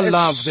 you are I a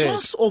love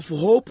source that. of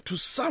hope to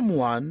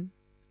someone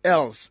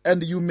else,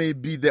 and you may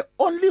be the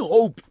only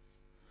hope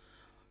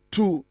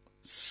to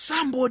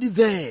somebody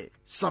there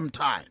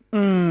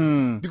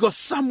sometime. Because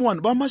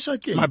someone,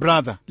 Bamashake, My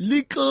brother.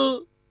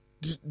 little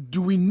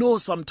do we know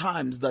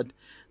sometimes that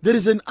there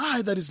is an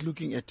eye that is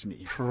looking at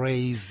me.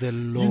 Praise the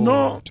Lord. You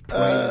know,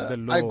 Praise the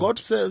Lord. I got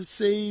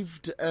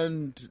saved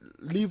and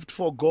lived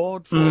for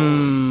God for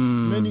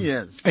many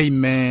years.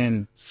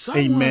 Amen.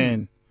 Someone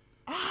Amen.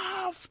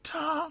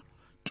 After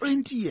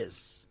 20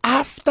 years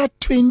After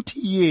 20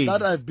 years.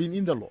 that I've been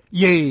in the Lord,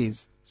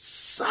 Yes.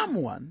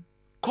 someone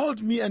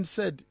called me and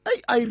said,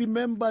 hey, I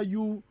remember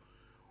you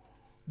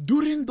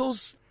during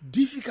those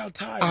difficult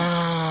times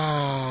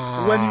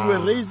when you were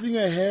raising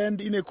a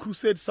hand in a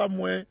crusade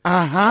somewhere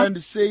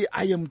and say,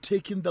 I am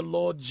taking the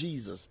Lord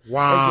Jesus as your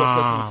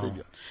personal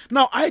Savior.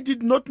 Now, I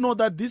did not know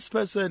that this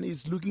person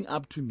is looking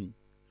up to me.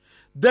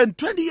 Then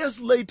 20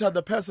 years later,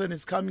 the person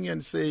is coming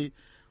and say,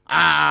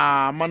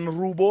 man,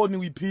 Ruboni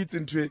we pizza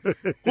into it.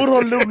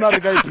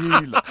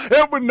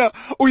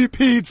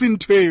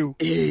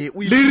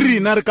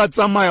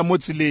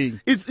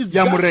 It's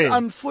just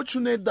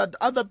unfortunate that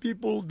other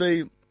people,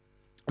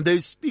 they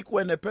speak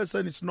when a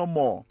person is no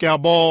more.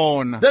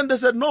 Then they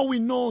said, no, we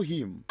know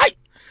him.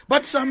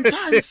 But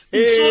sometimes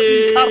it's so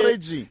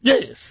encouraging,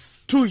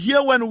 yes, to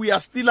hear when we are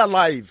still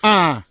alive,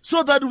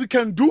 so that we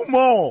can do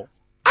more.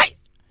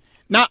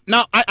 Now,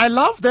 I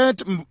love that,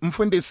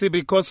 Mfundisi,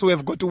 because we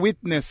have got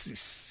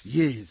witnesses.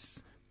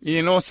 Yes.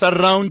 You know,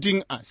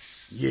 surrounding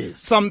us. Yes.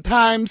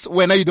 Sometimes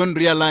when you don't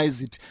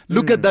realize it,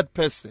 look at that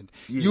person.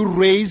 Yes. You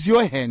raise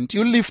your hand,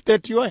 you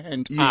lifted your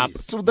hand up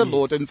to the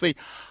Lord and say,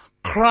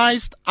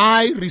 Christ,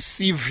 I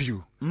receive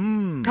you.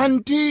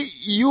 Kanti,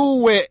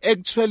 you were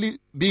actually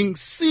being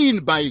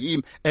seen by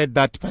him at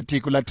that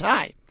particular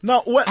time.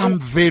 Now, I'm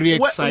very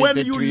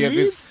excited to hear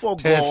this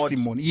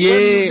testimony. Yes.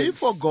 When you live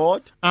for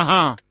God,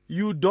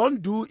 you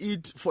don't do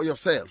it for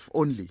yourself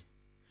only.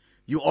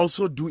 You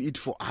also do it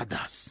for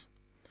others.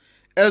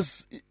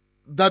 As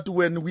that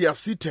when we are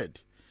seated,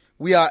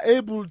 we are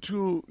able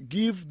to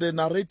give the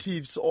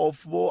narratives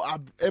of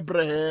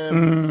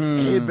Abraham,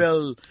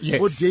 Abel,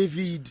 or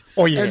David.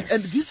 Oh, yes.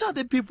 And these are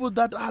the people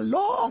that are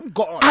long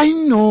gone. I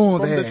know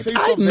from that. The face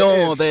I of the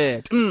know earth.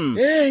 that.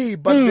 Hey,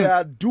 but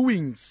their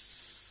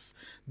doings,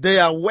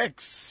 their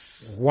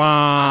works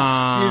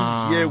are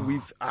still here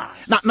with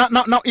us.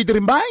 Now, it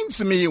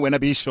reminds me, when a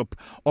bishop,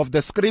 of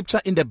the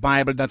scripture in the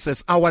Bible that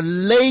says, our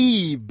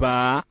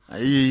labor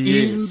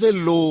in the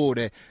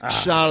Lord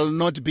shall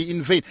not be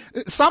in vain.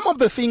 Some of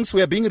the things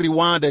we are being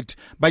rewarded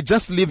by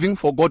just living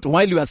for God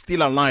while you are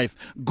still alive.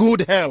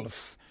 Good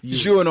health.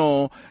 Yes. You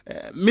know,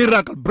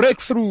 miracle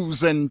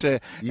breakthroughs and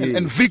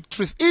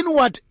victories in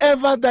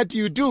whatever that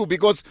you do,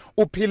 because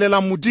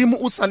upilela mudimu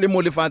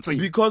usalemo lefatshe.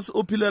 Because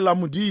upilela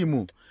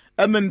mudimu.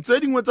 Amen. Tse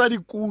dingwe tsa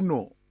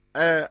dikuno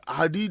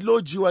ha di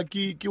lo jiwa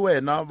ke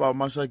wena ba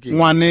Mashakeng.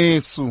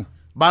 Ngwanesu.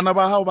 Bana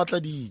ba hao ba tla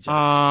dija.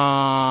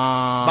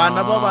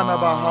 Bana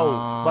ba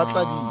hao ba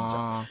tla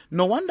dija.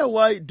 No wonder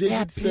why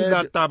David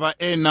said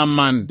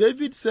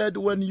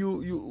when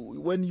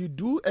you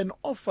do an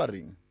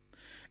offering,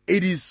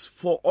 it is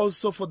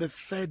also for the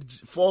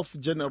fourth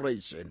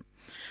generation.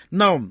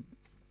 Now,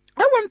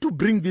 I want to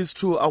bring this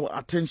to our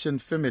attention,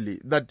 family,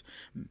 that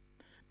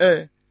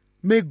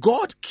may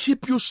God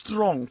keep you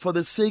strong for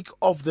the sake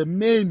of the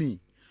many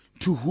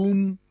to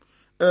whom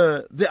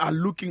they are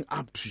looking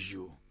up to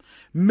you.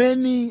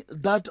 Many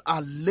that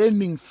are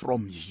learning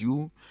from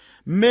you.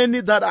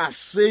 Many that are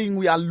saying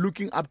we are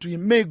looking up to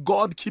him. May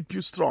God keep you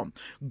strong.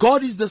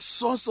 God is the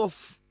source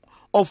of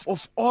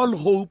of all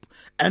hope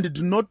and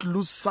do not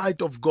lose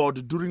sight of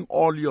God during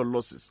all your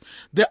losses.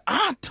 There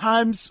are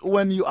times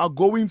when you are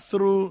going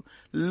through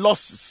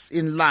losses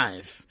in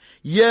life.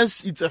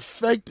 Yes, it's a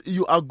fact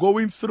you are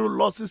going through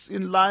losses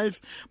in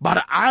life,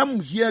 but I'm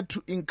here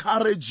to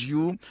encourage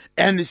you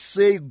and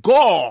say,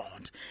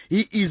 God,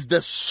 He is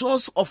the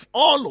source of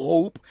all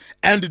hope,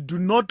 and do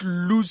not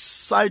lose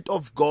sight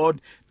of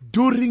God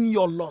during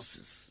your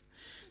losses.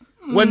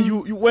 When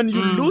you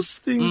lose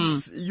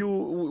things,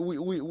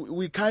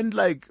 we kind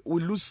like we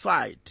lose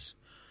sight.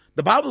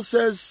 The Bible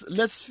says,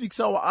 let's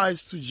fix our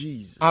eyes to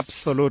Jesus.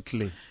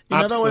 Absolutely. In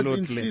other words,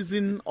 in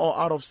season or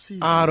out of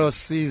season. Out of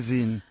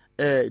season.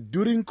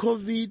 During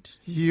COVID,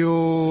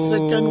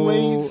 second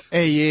wave,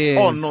 yes.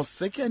 Oh no,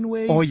 second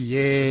wave. Oh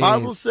yes. The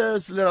Bible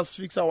says, let us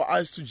fix our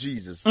eyes to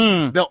Jesus,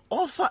 the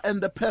author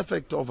and the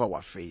perfect of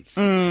our faith.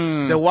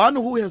 The one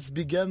who has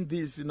begun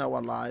this in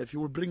our life, He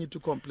will bring it to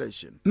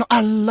completion. No,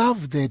 I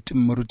love that,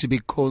 Muruti,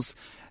 because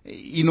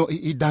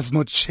it does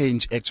not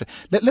change actually.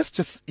 Let's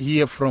just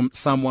hear from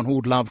someone who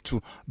would love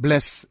to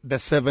bless the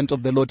servant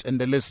of the Lord and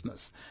the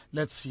listeners.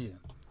 Let's hear.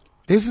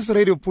 This is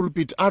Radio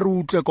Pulpit.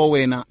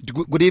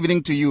 Good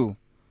evening to you.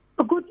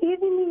 Good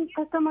evening,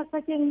 Pastor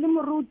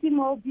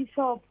Masakeng,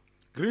 Bishop.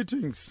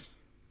 Greetings.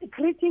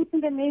 Greetings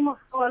in the name of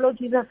our Lord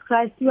Jesus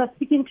Christ. You are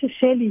speaking to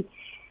Shelley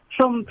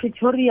from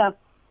Pretoria.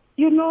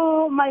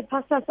 My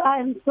pastors, I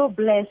am so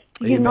blessed.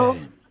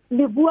 Amen.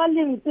 This is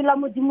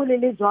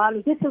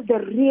the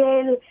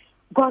real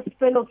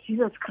gospel of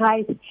Jesus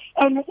Christ.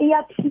 And I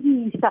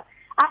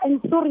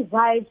am so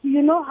revived.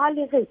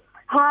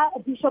 How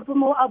Bishop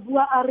Mo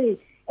Abua Are.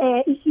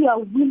 If you are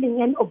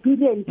willing and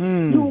obedient,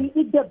 you will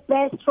eat the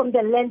best from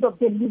the land of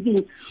the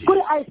living.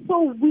 Yes. I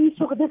so wish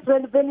this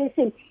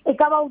revelation,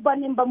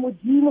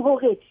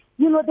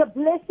 the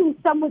blessings,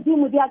 some of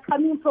them, they are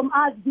coming from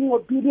us being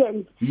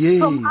obedient,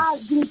 from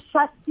us being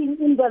trusting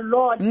in the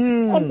Lord,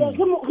 and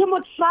Him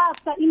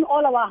trust in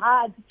all our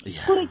hearts.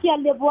 Yeah.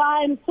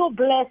 I'm so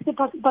blessed,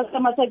 Pastor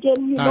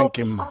Masakeng.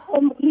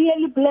 I'm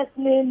really blessed,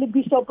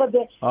 Bishop.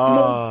 May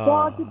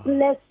God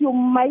bless you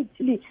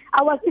mightily.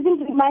 I was even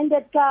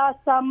reminded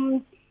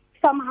Psalm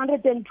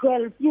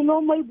 112.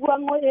 My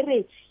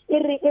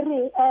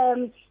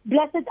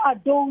blessed are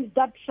those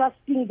that trust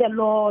in the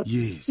Lord.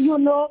 Yes.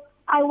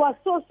 I was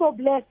so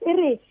blessed.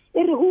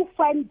 Who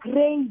find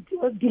great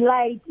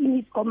delight in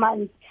His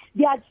commands.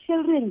 Their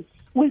children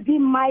will be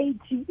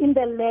mighty in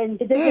the land.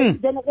 The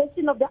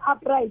generation of the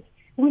upright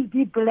will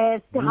be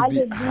blessed.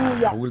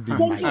 Hallelujah.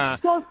 Thank you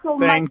so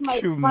much,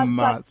 my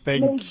pastor.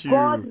 Thank you.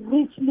 God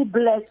richly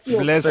bless you.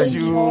 Bless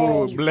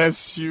you.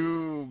 Bless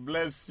you.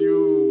 Bless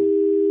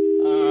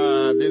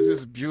you. This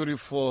is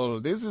beautiful.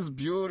 This is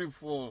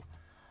beautiful.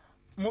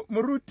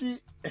 Muruti,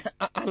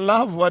 I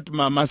love what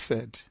Mama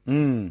said.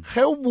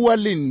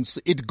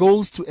 It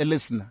goes to a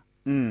listener.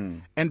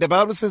 And the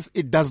Bible says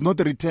it does not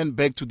return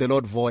back to the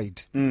Lord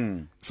void.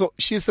 So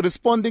she's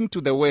responding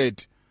to the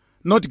word,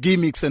 not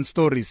gimmicks and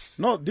stories.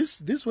 No,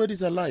 this word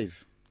is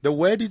alive. The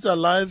word is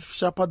alive,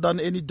 sharper than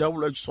any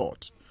double-edged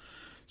sword.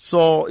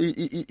 So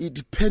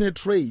it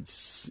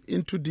penetrates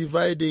into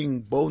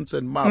dividing bones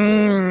and marrow.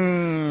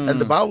 And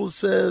the Bible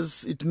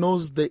says it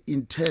knows the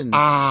intent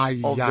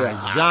of the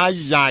heart.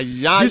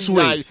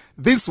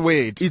 This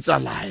word, it's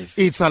alive.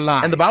 It's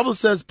alive. And the Bible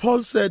says,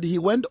 Paul said, he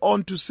went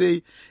on to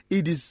say,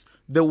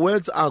 the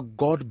words are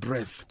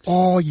God-breathed.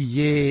 Oh,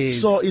 yes.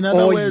 So in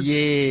other words,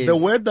 the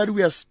word that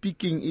we are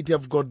speaking, it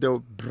have got the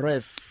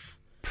breath.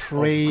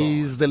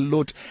 Praise the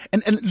Lord.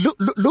 And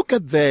look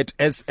at that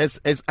as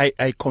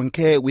I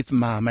concur with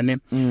Mamane.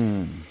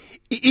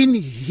 In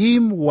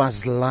Him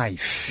was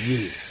life.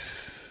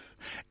 Yes.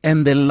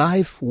 And the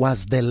life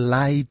was the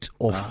light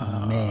of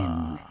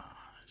men.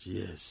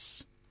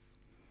 Yes.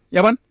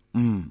 Yaban?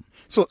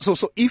 So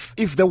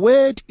if the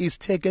word is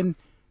taken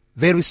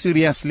very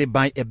seriously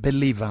by a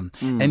believer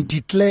and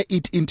declare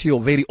it into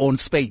your very own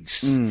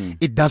space,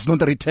 it does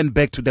not return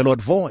back to the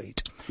Lord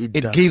void.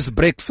 It gives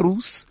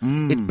breakthroughs.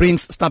 It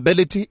brings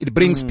stability. It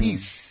brings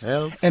peace.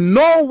 Health. And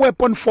no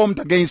weapon formed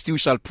against you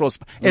shall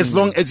prosper as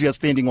long as you are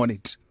standing on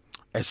it.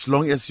 As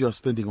long as you are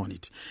standing on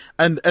it.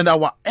 And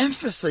our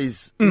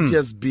emphasis, it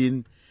has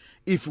been,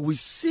 if we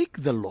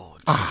seek the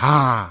Lord,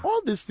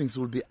 all these things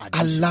will be added.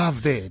 I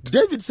love that.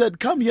 David said,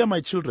 come here, my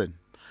children.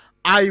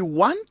 I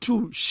want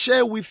to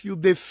share with you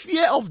the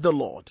fear of the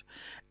Lord.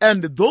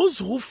 And those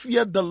who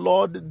fear the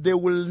Lord, they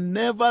will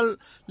never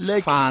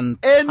lack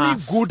any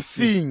good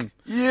thing.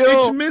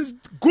 It means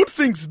good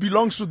things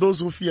belongs to those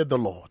who fear the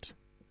Lord.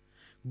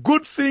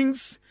 Good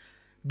things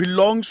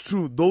belongs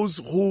to those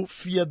who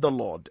fear the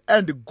Lord.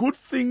 And good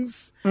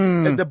things,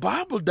 and the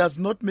Bible does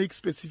not make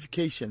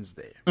specifications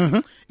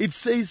there. It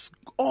says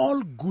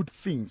all good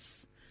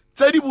things.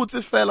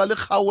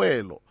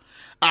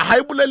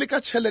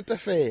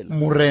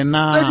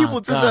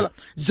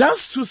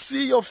 Just to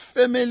see your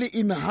family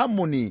in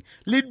harmony.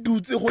 Come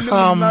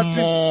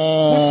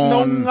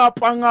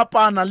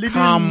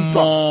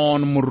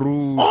on,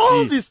 Muruti.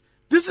 All this,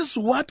 This is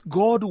what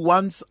God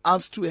wants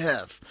us to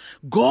have.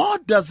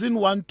 God doesn't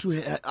want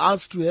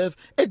us to have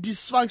a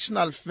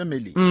dysfunctional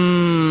family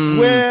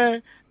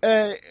where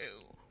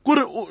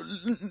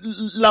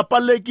lapa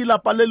le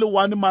le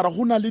one mara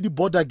hona le di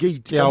border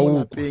gate ka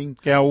mo lapeng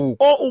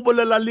o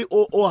bolela le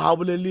o ha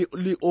bolele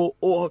le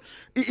o.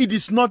 It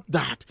is not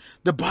that.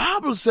 The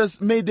Bible says,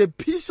 may the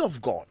peace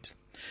of God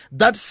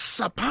that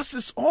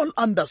surpasses all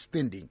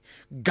understanding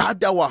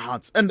guard our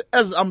hearts. And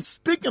as I'm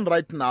speaking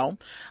right now,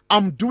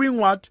 I'm doing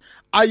what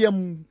I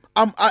am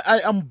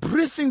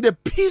breathing the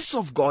peace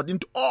of God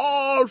into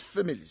all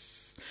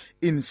families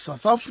in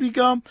South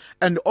Africa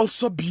and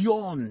also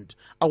beyond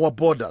our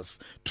borders,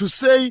 to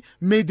say,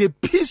 may the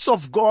peace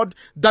of God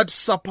that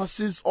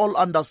surpasses all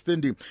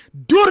understanding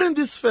during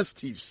these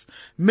festives,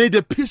 may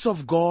the peace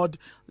of God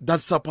that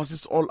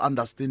surpasses all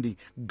understanding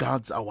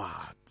guards our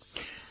hearts.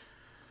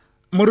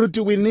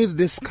 Moruti, we need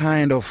this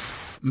kind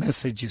of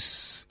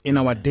messages in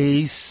our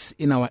days,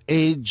 in our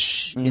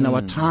age, in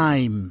our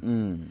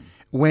time,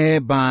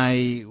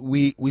 whereby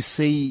we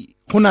say,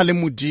 hona le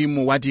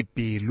modimo wa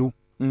dipelo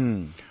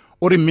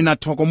ore mina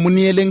thoko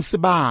monieleng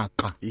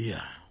sebaka.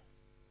 Yeah.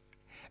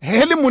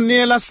 Hele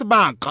moniela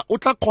sebaka o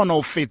tla khona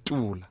o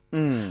fetola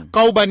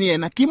ka o bane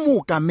yena ke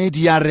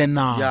mookamedi ya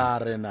rena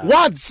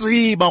wa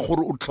tseba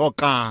gore o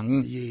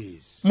tlhokang.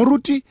 Yes.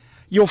 Moruti,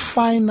 your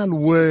final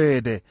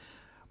word.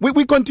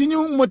 We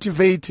continue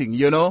motivating,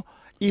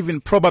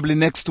 even probably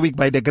next week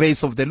by the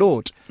grace of the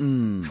Lord.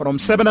 From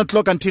 7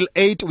 o'clock until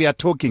 8 we are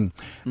talking.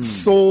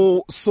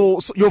 So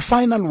your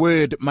final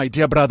word, my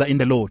dear brother in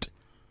the Lord.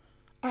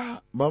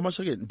 Mama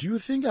Shagen, do you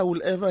think I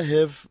will ever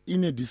have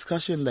in a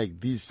discussion like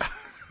this?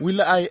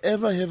 Will I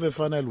ever have a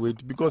final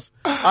word? Because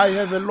I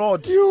have a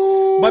lot.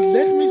 But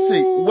let me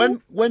say,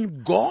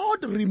 when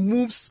God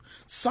removes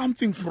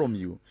something from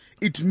you,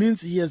 it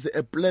means he has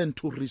a plan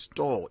to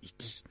restore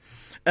it.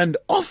 And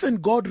often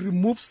God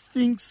removes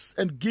things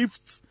and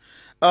gifts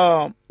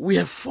we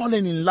have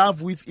fallen in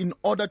love with in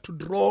order to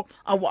draw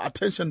our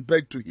attention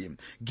back to him.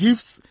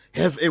 Gifts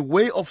have a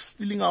way of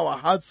stealing our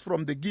hearts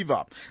from the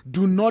giver.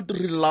 Do not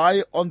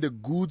rely on the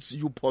goods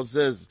you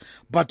possess,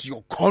 but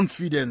your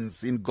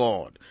confidence in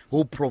God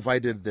who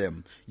provided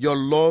them. Your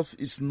loss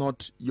is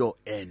not your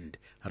end.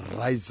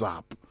 Rise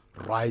up,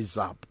 rise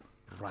up,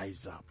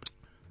 rise up.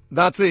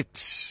 That's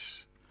it.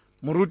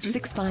 Moruti.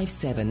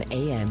 657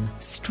 AM,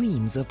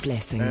 streams of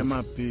blessings.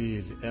 Emma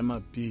Peel.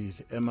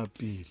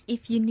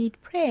 If you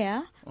need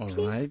prayer, all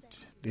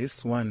right.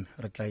 This one,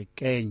 Ritlai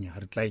Kenya.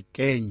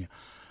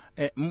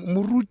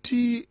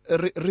 Moruti,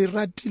 re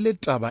ratile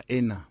taba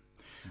ena.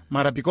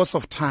 Mara, because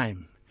of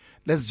time,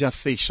 let's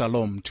just say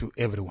shalom to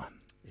everyone.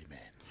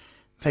 Amen.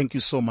 Thank you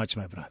so much,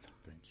 my brother.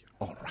 Thank you.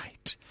 All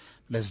right.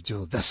 Let's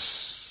do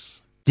this.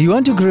 Do you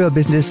want to grow your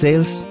business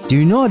sales? Do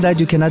you know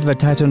that you can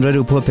advertise on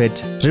Radio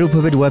Pulpit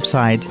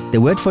website, the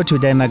Word for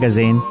Today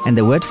magazine, and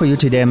the Word for You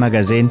Today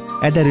magazine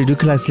at the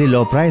ridiculously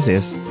low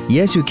prices?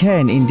 Yes, you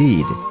can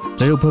indeed.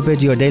 Radio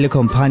Pulpit, your daily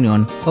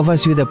companion,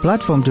 offers you the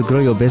platform to grow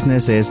your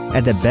businesses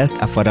at the best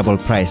affordable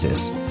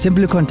prices.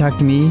 Simply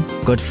contact me,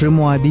 Godfrey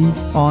Moabi,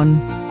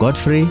 on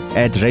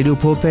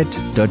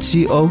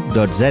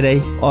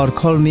godfrey@radiopulpit.co.za or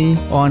call me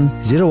on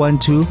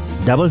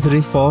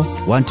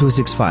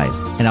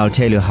 012-334-1265 and I'll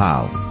tell you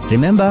how.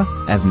 Remember,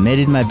 I've made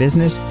it my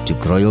business to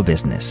grow your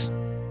business.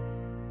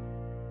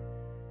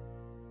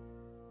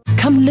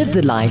 Come live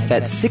the life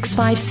at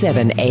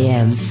 657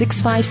 AM.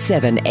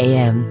 657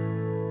 AM.